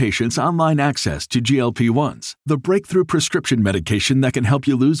eligible patients online access to GLP-1s, the breakthrough prescription medication that can help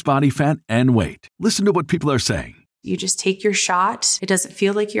you lose body fat and weight. Listen to what people are saying. You just take your shot. It doesn't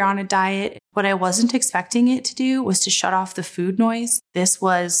feel like you're on a diet. What I wasn't expecting it to do was to shut off the food noise. This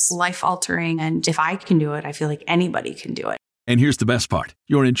was life-altering, and if I can do it, I feel like anybody can do it. And here's the best part.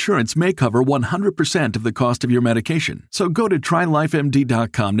 Your insurance may cover 100% of the cost of your medication. So go to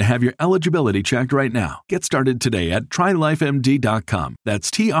TryLifeMD.com to have your eligibility checked right now. Get started today at TryLifeMD.com.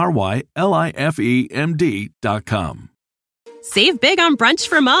 That's TryLifeMD.com. Save big on brunch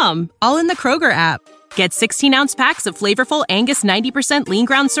for mom, all in the Kroger app. Get 16-ounce packs of flavorful Angus 90% lean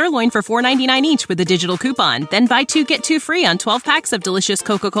ground sirloin for $4.99 each with a digital coupon. Then buy 2, get 2 free on 12 packs of delicious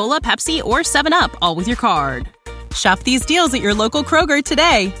Coca-Cola, Pepsi, or 7-Up, all with your card. Shop these deals at your local Kroger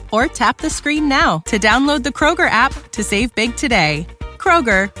today, or tap the screen now to download the Kroger app to save big today.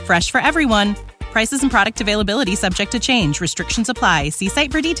 Kroger, fresh for everyone. Prices and product availability subject to change. Restrictions apply. See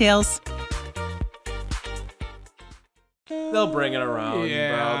site for details. They'll bring it around, bro.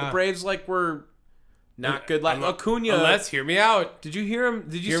 The Braves, were not good. Acuna. Unless, hear me out. Did you hear him?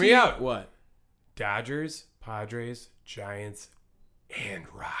 Did you hear see me out? What? Dodgers, Padres, Giants, and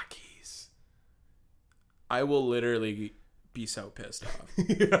Rockies. I will literally be so pissed off.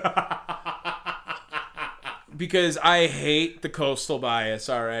 Because I hate the coastal bias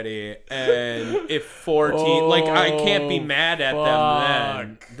already. And if 14... I can't be mad at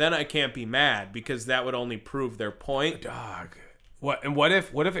them then I can't be mad because that would only prove their point. Dog. What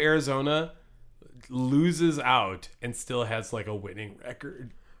if Arizona loses out and still has a winning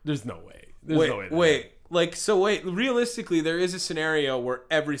record? There's no way. Wait. Realistically, there is a scenario where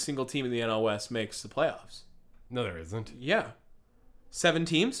every single team in the NL West makes the playoffs. No, there isn't. Yeah. 7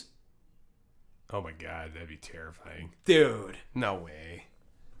 teams? Oh my God, that'd be terrifying. Dude. No way.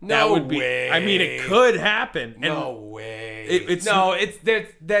 No way. I mean, it could happen. No way.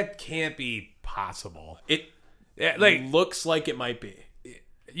 That can't be possible. It looks like it might be.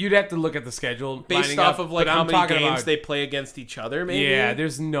 You'd have to look at the schedule. Based off of how many games they play against each other, maybe? Yeah,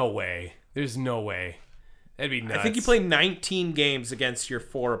 there's no way. That'd be nuts. I think you play 19 games against your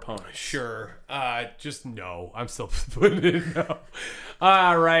 4 opponents. Sure. Just no. I'm still putting it no.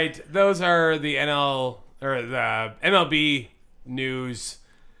 All right. Those are the the MLB news.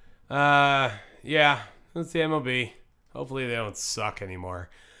 Yeah. That's the MLB. Hopefully they don't suck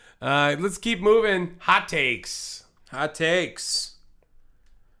anymore. Let's keep moving. Hot takes.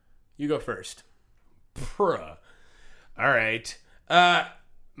 You go first. All right.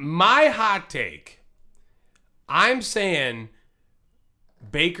 My hot take. I'm saying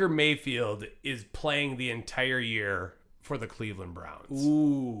Baker Mayfield is playing the entire year for the Cleveland Browns.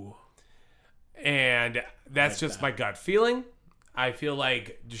 Ooh. And that's just my gut feeling. I feel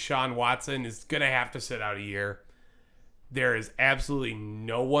like Deshaun Watson is going to have to sit out a year. There is absolutely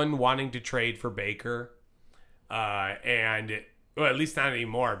no one wanting to trade for Baker. Well, at least not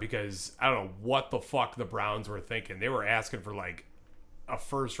anymore, because I don't know what the fuck the Browns were thinking. They were asking for a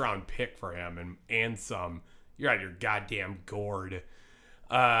first-round pick for him and some. You're out of your goddamn gourd.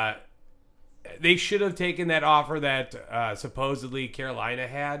 They should have taken that offer that supposedly Carolina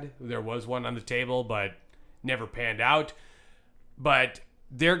had. There was one on the table, but never panned out. But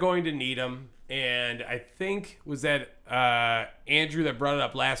they're going to need him. And I think, was that Andrew that brought it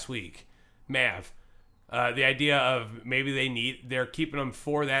up last week, Mav, the idea of maybe they're keeping him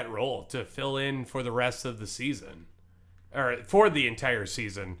for that role to fill in for the rest of the season. Or for the entire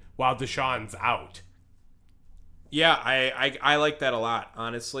season while Deshaun's out. Yeah, I like that a lot,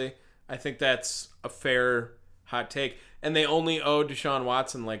 honestly. I think that's a fair hot take. And they only owe Deshaun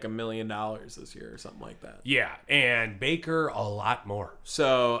Watson $1 million this year or something like that. Yeah, and Baker a lot more.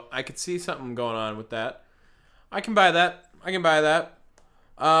 So I could see something going on with that. I can buy that.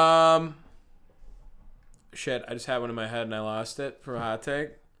 Shit, I just had one in my head and I lost it from a hot take.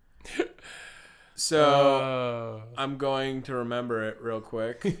 So I'm going to remember it real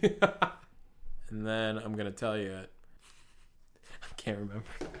quick. And then I'm going to tell you it. I can't remember.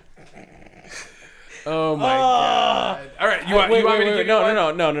 Oh my god! All right, you want me to give you one?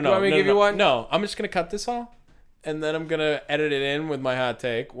 No. You want me to give you one? No, I'm just gonna cut this all, and then I'm gonna edit it in with my hot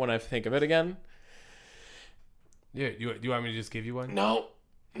take when I think of it again. Yeah, you want me to just give you one? No,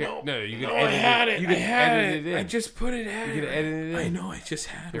 no, you can no, edit I had it. You can I had edit it. in. I just put it in. You can edit it in. I know. I just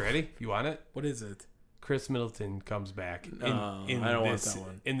had it. You ready? You want it? What is it? Chris Middleton comes back in I don't want this that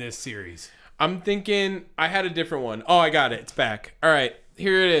one. in this series. I'm thinking I had a different one. Oh, I got it. It's back. All right,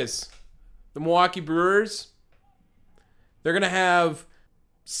 here it is. The Milwaukee Brewers. They're going to have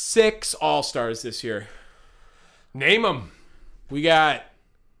 6 All-Stars this year. Name them. We got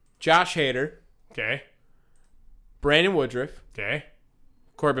Josh Hader. Okay. Brandon Woodruff. Okay.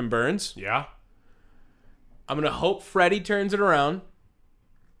 Corbin Burns. Yeah. I'm going to hope Freddie turns it around.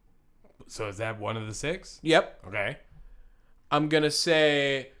 So is that one of the 6? Yep. Okay. I'm going to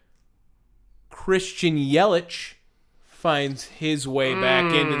say Christian Yelich finds his way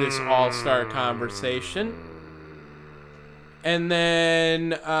back into this All-Star conversation. And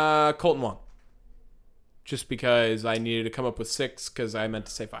then Colton Wong. Just because I needed to come up with 6 because I meant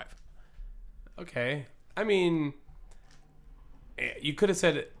to say 5. Okay. I mean, you could have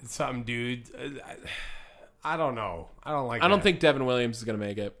said something, dude. I don't know. I don't like I don't that. think Devin Williams is going to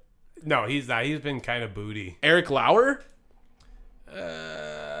make it. No, he's not. He's been kind of booty. Eric Lauer?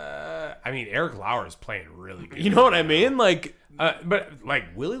 I mean, Eric Lauer is playing really good. You know what I mean? Like, but like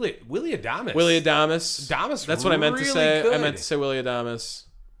Willie Adames. Willie Adames. That's what I meant to really say. good. I meant to say Willie Adames.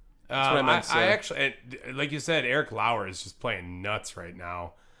 That's what I meant to say. I actually, like you said, Eric Lauer is just playing nuts right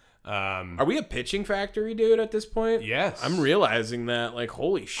now. Are we a pitching factory, dude, at this point? Yes. I'm realizing that. Like,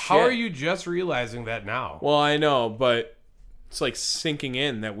 holy shit. How are you just realizing that now? Well, I know, but it's like sinking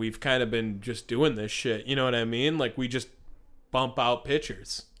in that we've kind of been just doing this shit. You know what I mean? Like, we just bump out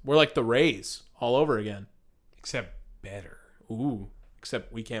pitchers. We're like the Rays all over again. Except better. Ooh.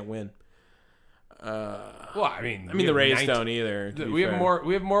 Except we can't win. Well, I mean the Rays don't either. We have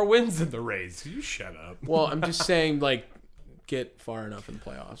more wins than the Rays. You shut up. Well, I'm just saying, like, get far enough in the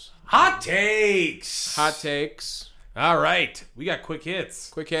playoffs. Hot takes. Hot takes. All right, we got quick hits.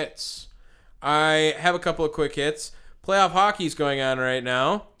 Quick hits. I have a couple of quick hits. Playoff hockey's going on right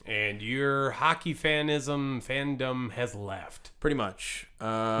now. And your hockey fandom has left. Pretty much.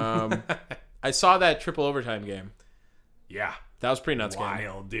 I saw that triple overtime game. Yeah. That was pretty nuts.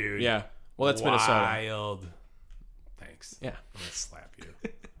 Wild, dude. Yeah. Well, that's Minnesota. Wild. Thanks. Yeah. I'm going to slap you.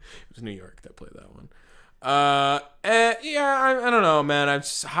 It was New York that played that one. I don't know, man.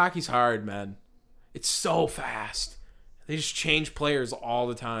 Hockey's hard, man. It's so fast. They just change players all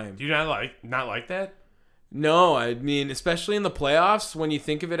the time. Do you not like that? No, I mean, especially in the playoffs, when you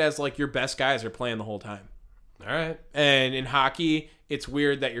think of it as like your best guys are playing the whole time. All right. And in hockey, it's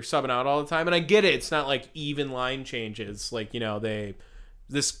weird that you're subbing out all the time. And I get it. It's not like even line changes. Like, you know,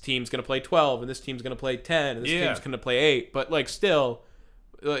 this team's going to play 12 and this team's going to play 10 and this team's going to play 8. But like still,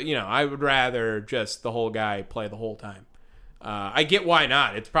 you know, I would rather just the whole guy play the whole time. I get why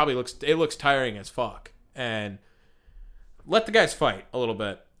not. It looks tiring as fuck. And let the guys fight a little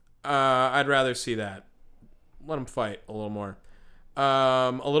bit. I'd rather see that. Let them fight a little more.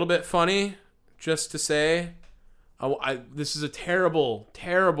 A little bit funny, just to say. This is a terrible,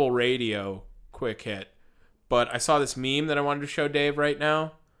 terrible radio quick hit. But I saw this meme that I wanted to show Dave right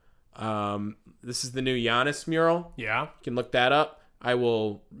now. This is the new Giannis mural. Yeah. You can look that up. I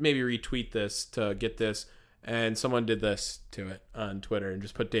will maybe retweet this to get this. And someone did this to it on Twitter and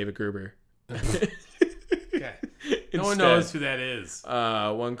just put David Gruber. Okay. No one knows who that is.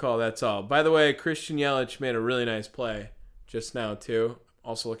 One call, that's all. By the way, Christian Yelich made a really nice play just now, too.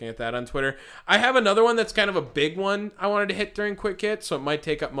 Also looking at that on Twitter. I have another one that's kind of a big one I wanted to hit during Quick Hit, so it might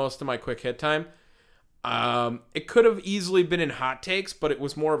take up most of my Quick Hit time. It could have easily been in Hot Takes, but it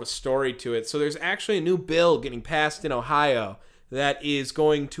was more of a story to it. So there's actually a new bill getting passed in Ohio that is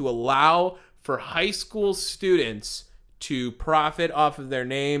going to allow for high school students to profit off of their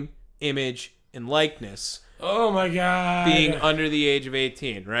name, image, and likeness. Oh my God. Being under the age of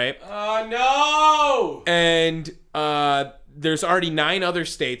 18, right? Oh, no! And there's already 9 other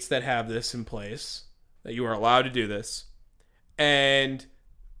states that have this in place, that you are allowed to do this. And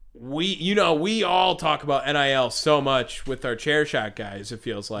we all talk about NIL so much with our chair shot guys, it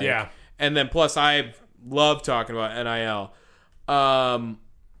feels like. Yeah. And then plus I love talking about NIL.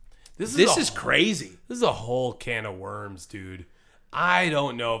 This is crazy. This is a whole can of worms, dude. I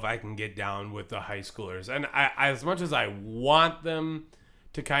don't know if I can get down with the high schoolers. And I as much as I want them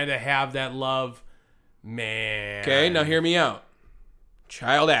to kind of have that love, man. Okay, now hear me out.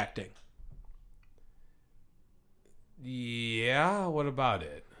 Child acting. Yeah, what about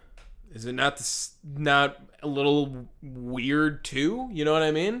it? Is it not a little weird too? You know what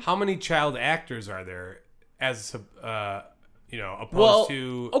I mean? How many child actors are there as opposed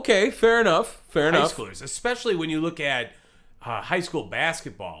to okay, fair enough. high schoolers, especially when you look at high school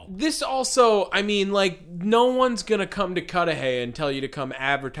basketball. This also, I mean, like, no one's gonna come to Cudahy and tell you to come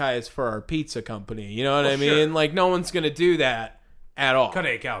advertise for our pizza company. You know what I mean? Sure. Like, no one's gonna do that at all.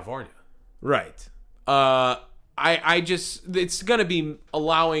 Cudahy, California. Right. I just, it's gonna be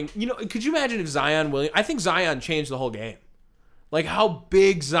allowing, could you imagine if I think Zion changed the whole game. Like, how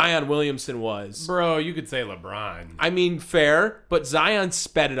big Zion Williamson was. Bro, you could say LeBron. I mean, fair, but Zion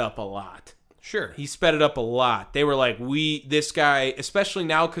sped it up a lot. Sure. He sped it up a lot. They were like, this guy, especially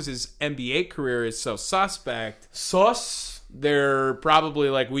now because his NBA career is so suspect. They're probably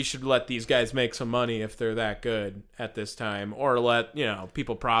like, we should let these guys make some money if they're that good at this time. Or let,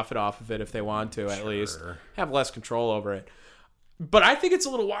 people profit off of it if they want to, at least. Have less control over it. But I think it's a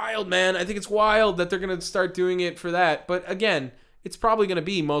little wild, man. I think it's wild that they're going to start doing it for that. But again, it's probably going to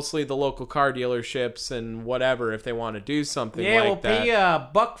be mostly the local car dealerships and whatever if they want to do something like that. Yeah,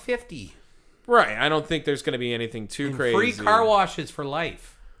 we'll pay $1.50. Right. I don't think there's going to be anything too crazy. Free car washes for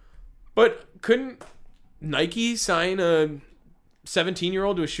life. But couldn't Nike sign a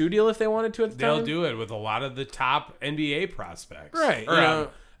 17-year-old to a shoe deal if they wanted to at the time? They'll do it with a lot of the top NBA prospects. Right. Or,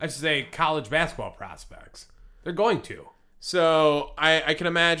 I should say college basketball prospects. They're going to. So I can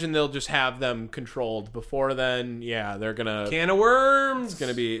imagine they'll just have them controlled. Before then, yeah, they're gonna can of worms.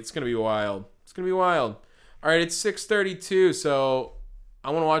 It's gonna be wild. It's gonna be wild. All right, it's 6:32, so I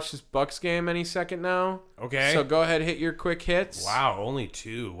want to watch this Bucks game any second now. Okay. So go ahead, hit your quick hits. Wow, only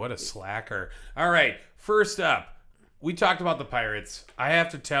 2. What a slacker. All right, first up, we talked about the Pirates. I have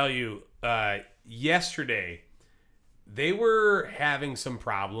to tell you, yesterday they were having some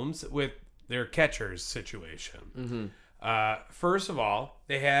problems with their catchers situation. Mm-hmm. First of all,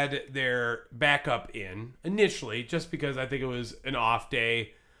 they had their backup in initially, just because I think it was an off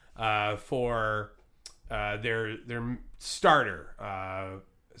day for their starter.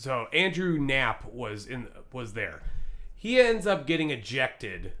 So Andrew Knapp was there. He ends up getting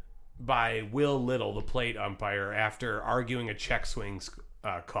ejected by Will Little, the plate umpire, after arguing a check swing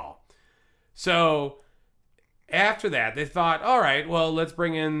call. So after that, they thought, all right, well, let's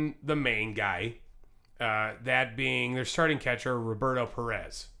bring in the main guy. That being their starting catcher, Roberto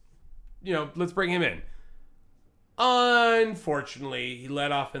Perez. Let's bring him in. Unfortunately, he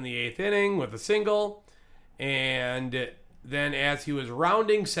led off in the 8th inning with a single. And then as he was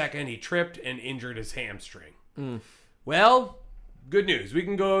rounding second, he tripped and injured his hamstring. Well, good news. We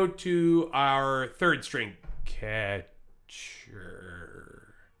can go to our third string catcher.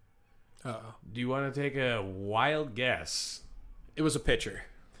 Uh-oh. Do you want to take a wild guess? It was a pitcher.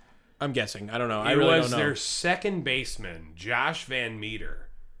 I'm guessing. I don't know. I It really was don't know. their second baseman, Josh Van Meter.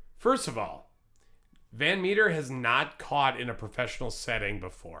 First of all, Van Meter has not caught in a professional setting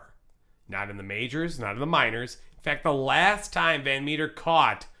before. Not in the majors, not in the minors. In fact, the last time Van Meter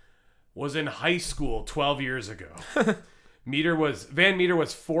caught was in high school 12 years ago. Van Meter was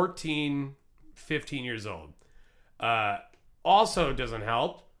 15 years old. Also doesn't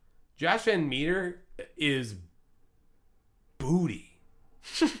help, Josh Van Meter is booty.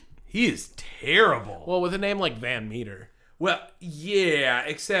 He is terrible. Well, with a name like Van Meter. Well, yeah,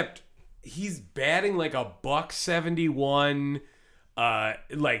 except he's batting like a $171,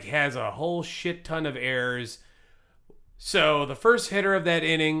 has a whole shit ton of errors. So the first hitter of that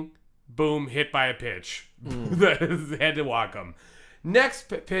inning, boom, hit by a pitch. Had to walk him. Next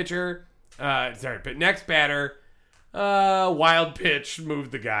next batter, wild pitch,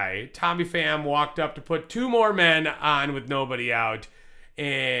 moved the guy. Tommy Pham walked up to put 2 more men on with nobody out,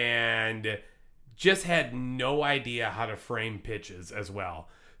 and just had no idea how to frame pitches as well.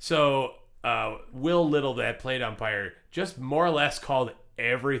 So Will Little, that plate umpire, just more or less called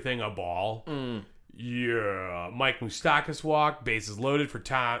everything a ball. Yeah. Mike Moustakas walked, bases loaded for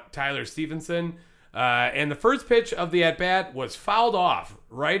Tyler Stevenson. And the first pitch of the at-bat was fouled off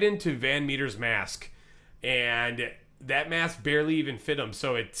right into Van Meter's mask. And that mask barely even fit him,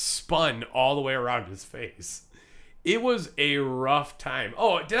 so it spun all the way around his face. It was a rough time.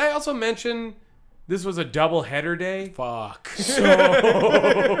 Oh, did I also mention this was a double-header day? Fuck. So...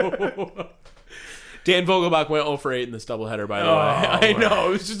 Dan Vogelbach went 0 for 8 in this doubleheader, by the way. I know.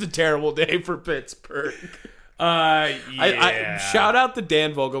 It was just a terrible day for Pittsburgh. Yeah. Shout out the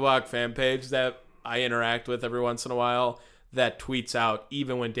Dan Vogelbach fan page that I interact with every once in a while that tweets out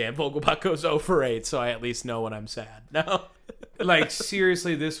even when Dan Vogelbach goes 0 for 8, so I at least know when I'm sad. No. Like,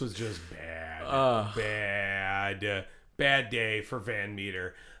 seriously, this was just bad. Bad day for Van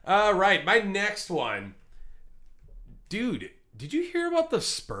Meter. Right, my next one. Dude, did you hear about the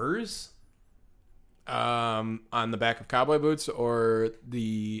Spurs? On the back of cowboy boots or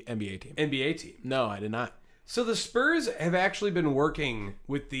the NBA team? NBA team. No, I did not. So the Spurs have actually been working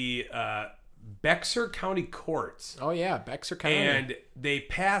with the Bexar County courts. Oh, yeah, Bexar County. And they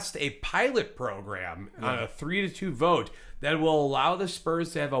passed a pilot program on a 3-2 vote that will allow the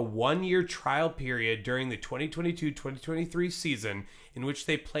Spurs to have a 1-year trial period during the 2022-2023 season in which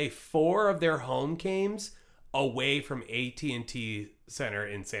they play 4 of their home games away from AT&T Center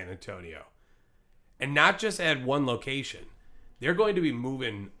in San Antonio. And not just at one location. They're going to be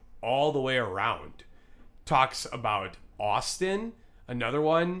moving all the way around. Talks about Austin, another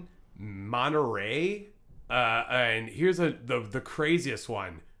one, Monterey, and here's the craziest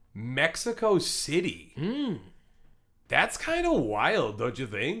one, Mexico City. That's kind of wild, don't you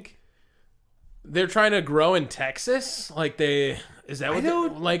think? They're trying to grow in Texas? Like is that what they're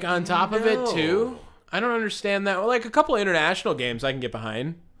like on top of it too? I don't understand that. Like a couple of international games I can get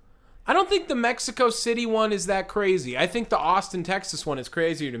behind. I don't think the Mexico City one is that crazy. I think the Austin, Texas one is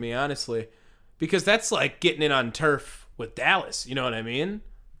crazier to me, honestly. Because that's like getting in on turf with Dallas. You know what I mean?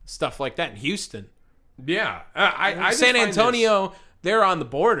 Stuff like that in Houston. Yeah. I San Antonio, they're on the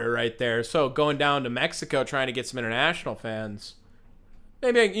border right there. So going down to Mexico trying to get some international fans.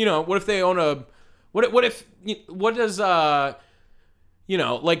 Maybe, what if they own a... What does...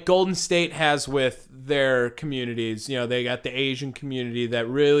 like Golden State has with their communities. They got the Asian community that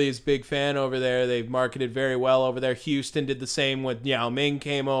really is a big fan over there. They've marketed very well over there. Houston did the same when Yao Ming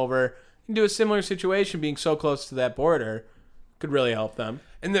came over. You can do a similar situation being so close to that border. Could really help them.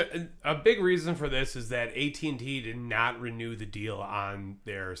 And a big reason for this is that AT&T did not renew the deal on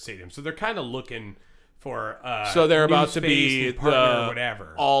their stadium. So they're kind of looking for so they're about to be the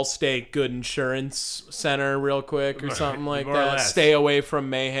whatever Allstate Good Insurance Center real quick or something like More or that. less. Stay away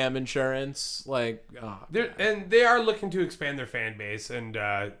from Mayhem Insurance. And they are looking to expand their fan base and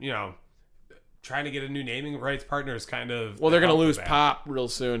trying to get a new naming rights partner is kind of... Well, they're going to lose Pop real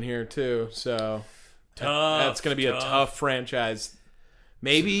soon here too, so that's going to be a tough franchise.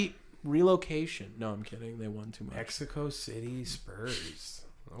 Maybe relocation. No, I'm kidding. They won too much. Mexico City Spurs.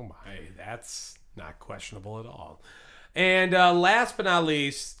 Oh my, that's not questionable at all. And last but not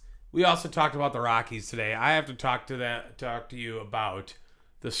least, we also talked about the Rockies today. I have to talk to you about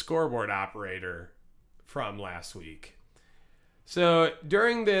the scoreboard operator from last week. So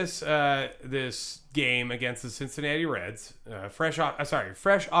during this game against the Cincinnati Reds, fresh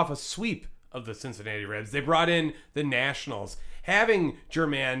off a sweep of the Cincinnati Reds, they brought in the Nationals, having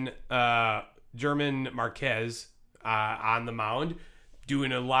German Marquez on the mound,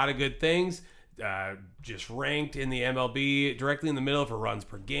 doing a lot of good things. Just ranked in the MLB, directly in the middle for runs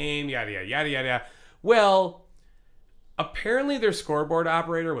per game, yada, yada, yada, yada. Well, apparently their scoreboard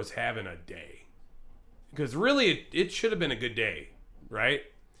operator was having a day. Because really, it should have been a good day, right?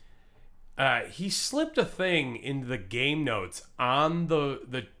 He slipped a thing into the game notes on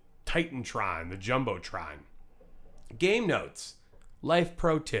the Titantron, the Jumbotron. Game notes. Life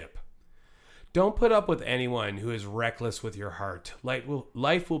pro tip. Don't put up with anyone who is reckless with your heart.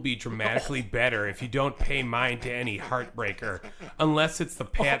 Life will be dramatically better if you don't pay mind to any heartbreaker, unless it's the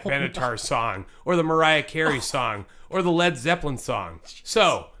Pat Benatar song, or the Mariah Carey song, or the Led Zeppelin song.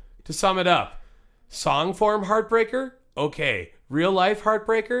 So, to sum it up, song form heartbreaker? Okay. Real life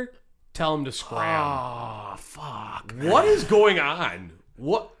heartbreaker? Tell him to scram. Oh, fuck. What is going on?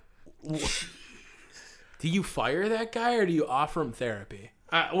 What? Do you fire that guy or do you offer him therapy?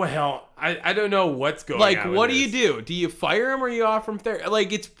 Well, I don't know what's going on. Like, what do you do? Do you fire him or you offer him therapy?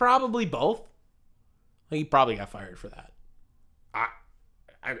 Like, it's probably both. Like, he probably got fired for that.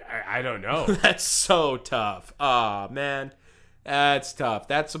 I don't know. That's so tough. Oh, man. That's tough.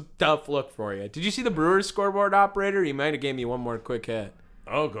 That's a tough look for you. Did you see the Brewers scoreboard operator? He might have gave me one more quick hit.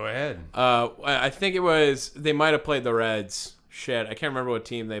 Oh, go ahead. I think it was, they might have played the Reds. Shit, I can't remember what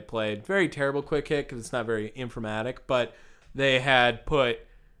team they played. Very terrible quick hit because it's not very informatic, but they had put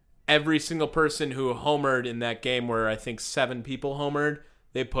every single person who homered in that game where I think 7 people homered,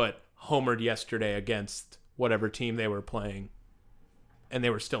 they put homered yesterday against whatever team they were playing. And they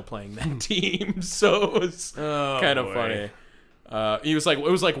were still playing that team. So it was kind of funny. It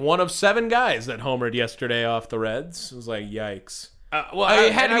was like one of 7 guys that homered yesterday off the Reds. It was like, yikes.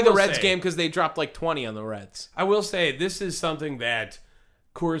 It had to be the Reds game because they dropped like 20 on the Reds. I will say this is something that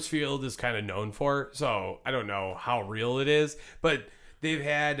Coors Field is kind of known for, so I don't know how real it is, but they've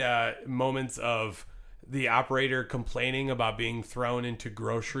had moments of the operator complaining about being thrown into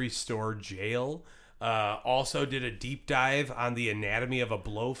grocery store jail Also did a deep dive on the anatomy of a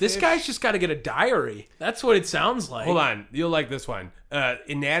blowfish. This guy's just got to get a diary. That's what it sounds like. Hold on. You'll like this one.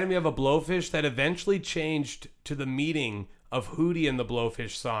 Anatomy of a blowfish that eventually changed to the meaning of Hootie and the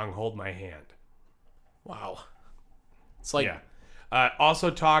Blowfish song, Hold My Hand. Wow. It's like... Yeah. Also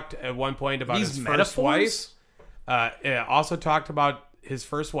talked at one point about his first wife. Also talked about his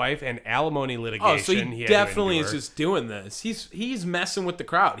first wife and alimony litigation. Oh, so he definitely is just doing this. He's messing with the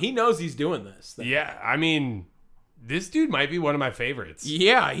crowd. He knows he's doing this thing. Yeah, I mean, this dude might be one of my favorites.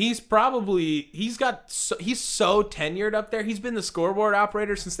 Yeah, he's so tenured up there. He's been the scoreboard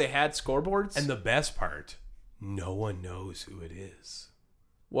operator since they had scoreboards. And the best part, no one knows who it is.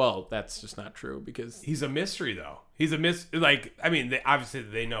 Well, that's just not true because he's a mystery though. He's a obviously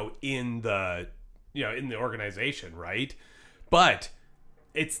they know in the organization, right? But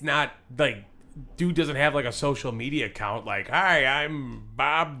it's not like dude doesn't have like a social media account like, hi, I'm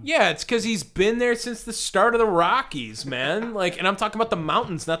Bob. Yeah, it's because he's been there since the start of the Rockies, man. Like, and I'm talking about the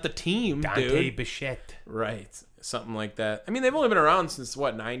mountains, not the team, Dante dude. Bichette. Right. Something like that. I mean, they've only been around since,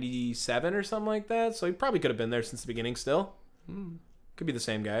 97 or something like that? So he probably could have been there since the beginning still. Could be the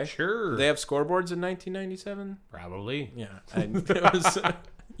same guy. Sure. Did they have scoreboards in 1997? Probably. Yeah.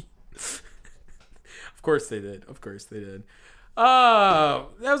 Of course they did.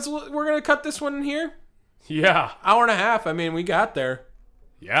 We're gonna cut this one here. Yeah, hour and a half. I mean, we got there.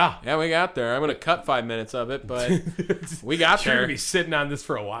 Yeah, we got there. I'm gonna cut 5 minutes of it, but we got there. You're gonna be sitting on this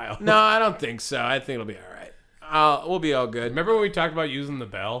for a while. No, I don't think so. I think it'll be all right. We'll be all good. Remember when we talked about using the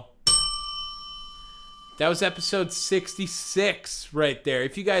bell? That was episode 66 right there.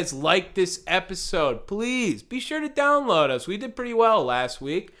 If you guys like this episode, please be sure to download us. We did pretty well last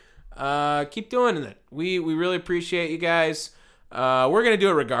week. Keep doing it. We really appreciate you guys. We're going to do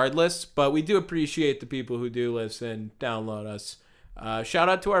it regardless, but we do appreciate the people who do listen, download us. Shout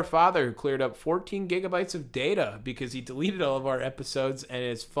out to our father who cleared up 14 gigabytes of data because he deleted all of our episodes and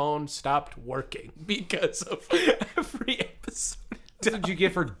his phone stopped working because of every episode. What did you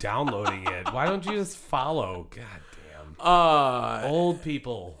get for downloading it? Why don't you just follow? God damn. Old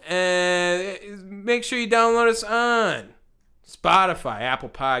people. And make sure you download us on Spotify, Apple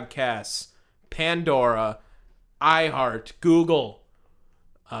Podcasts, Pandora, iHeart, Google.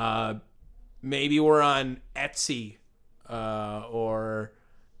 Maybe we're on Etsy or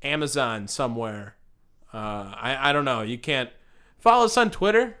Amazon somewhere. I don't know. You can't follow us on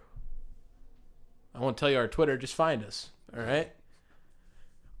Twitter. I won't tell you our Twitter. Just find us. All right?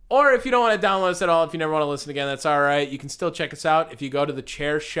 Or if you don't want to download us at all, if you never want to listen again, that's all right. You can still check us out if you go to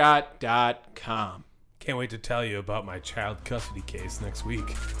thechairshot.com. Can't wait to tell you about my child custody case next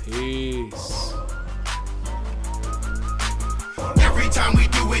week. Peace. Every time we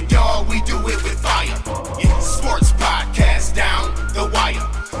do it, y'all, we do it with fire. Yeah, sports podcast down the wire.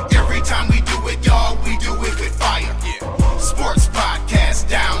 Every time we do it, y'all, we do it with fire. Yeah, sports podcast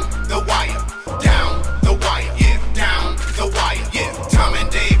down the wire. Down the wire. Yeah, down the wire. Yeah, Tom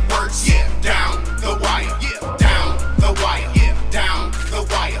and Dave works. Yeah, down the wire. Yeah, down the wire. Yeah, down the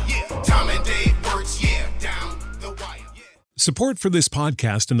wire. Yeah, Tom and Dave works. Yeah, down the wire. Yeah. Support for this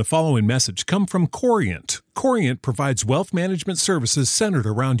podcast and the following message come from Corient. Corient provides wealth management services centered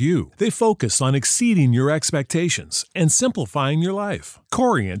around you. They focus on exceeding your expectations and simplifying your life.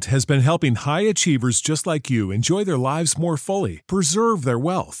 Corient has been helping high achievers just like you enjoy their lives more fully, preserve their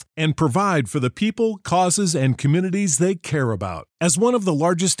wealth, and provide for the people, causes, and communities they care about. As one of the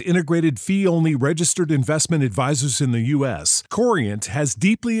largest integrated fee-only registered investment advisors in the U.S., Corient has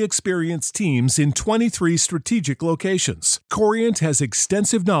deeply experienced teams in 23 strategic locations. Corient has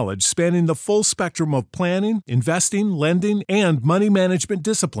extensive knowledge spanning the full spectrum of planning, investing, lending, and money management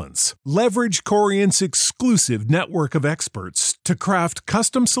disciplines. Leverage Corient's exclusive network of experts to craft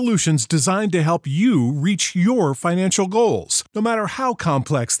custom solutions designed to help you reach your financial goals, no matter how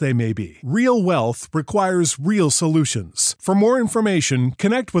complex they may be. Real wealth requires real solutions. For more information,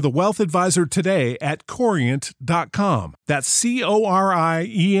 connect with a wealth advisor today at Corient.com. That's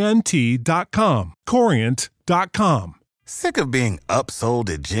Corient.com. Corient.com. Sick of being upsold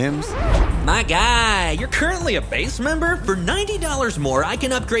at gyms? My guy, you're currently a base member. For $90 more, I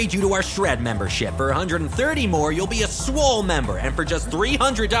can upgrade you to our Shred membership. For $130 more, you'll be a Swole member. And for just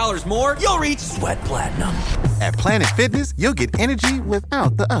 $300 more, you'll reach Sweat Platinum. At Planet Fitness, you'll get energy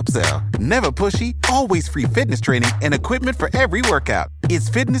without the upsell. Never pushy, always free fitness training and equipment for every workout. It's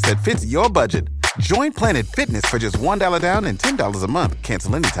fitness that fits your budget. Join Planet Fitness for just $1 down and $10 a month.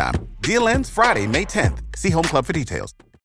 Cancel anytime. Deal ends Friday, May 10th. See Home Club for details.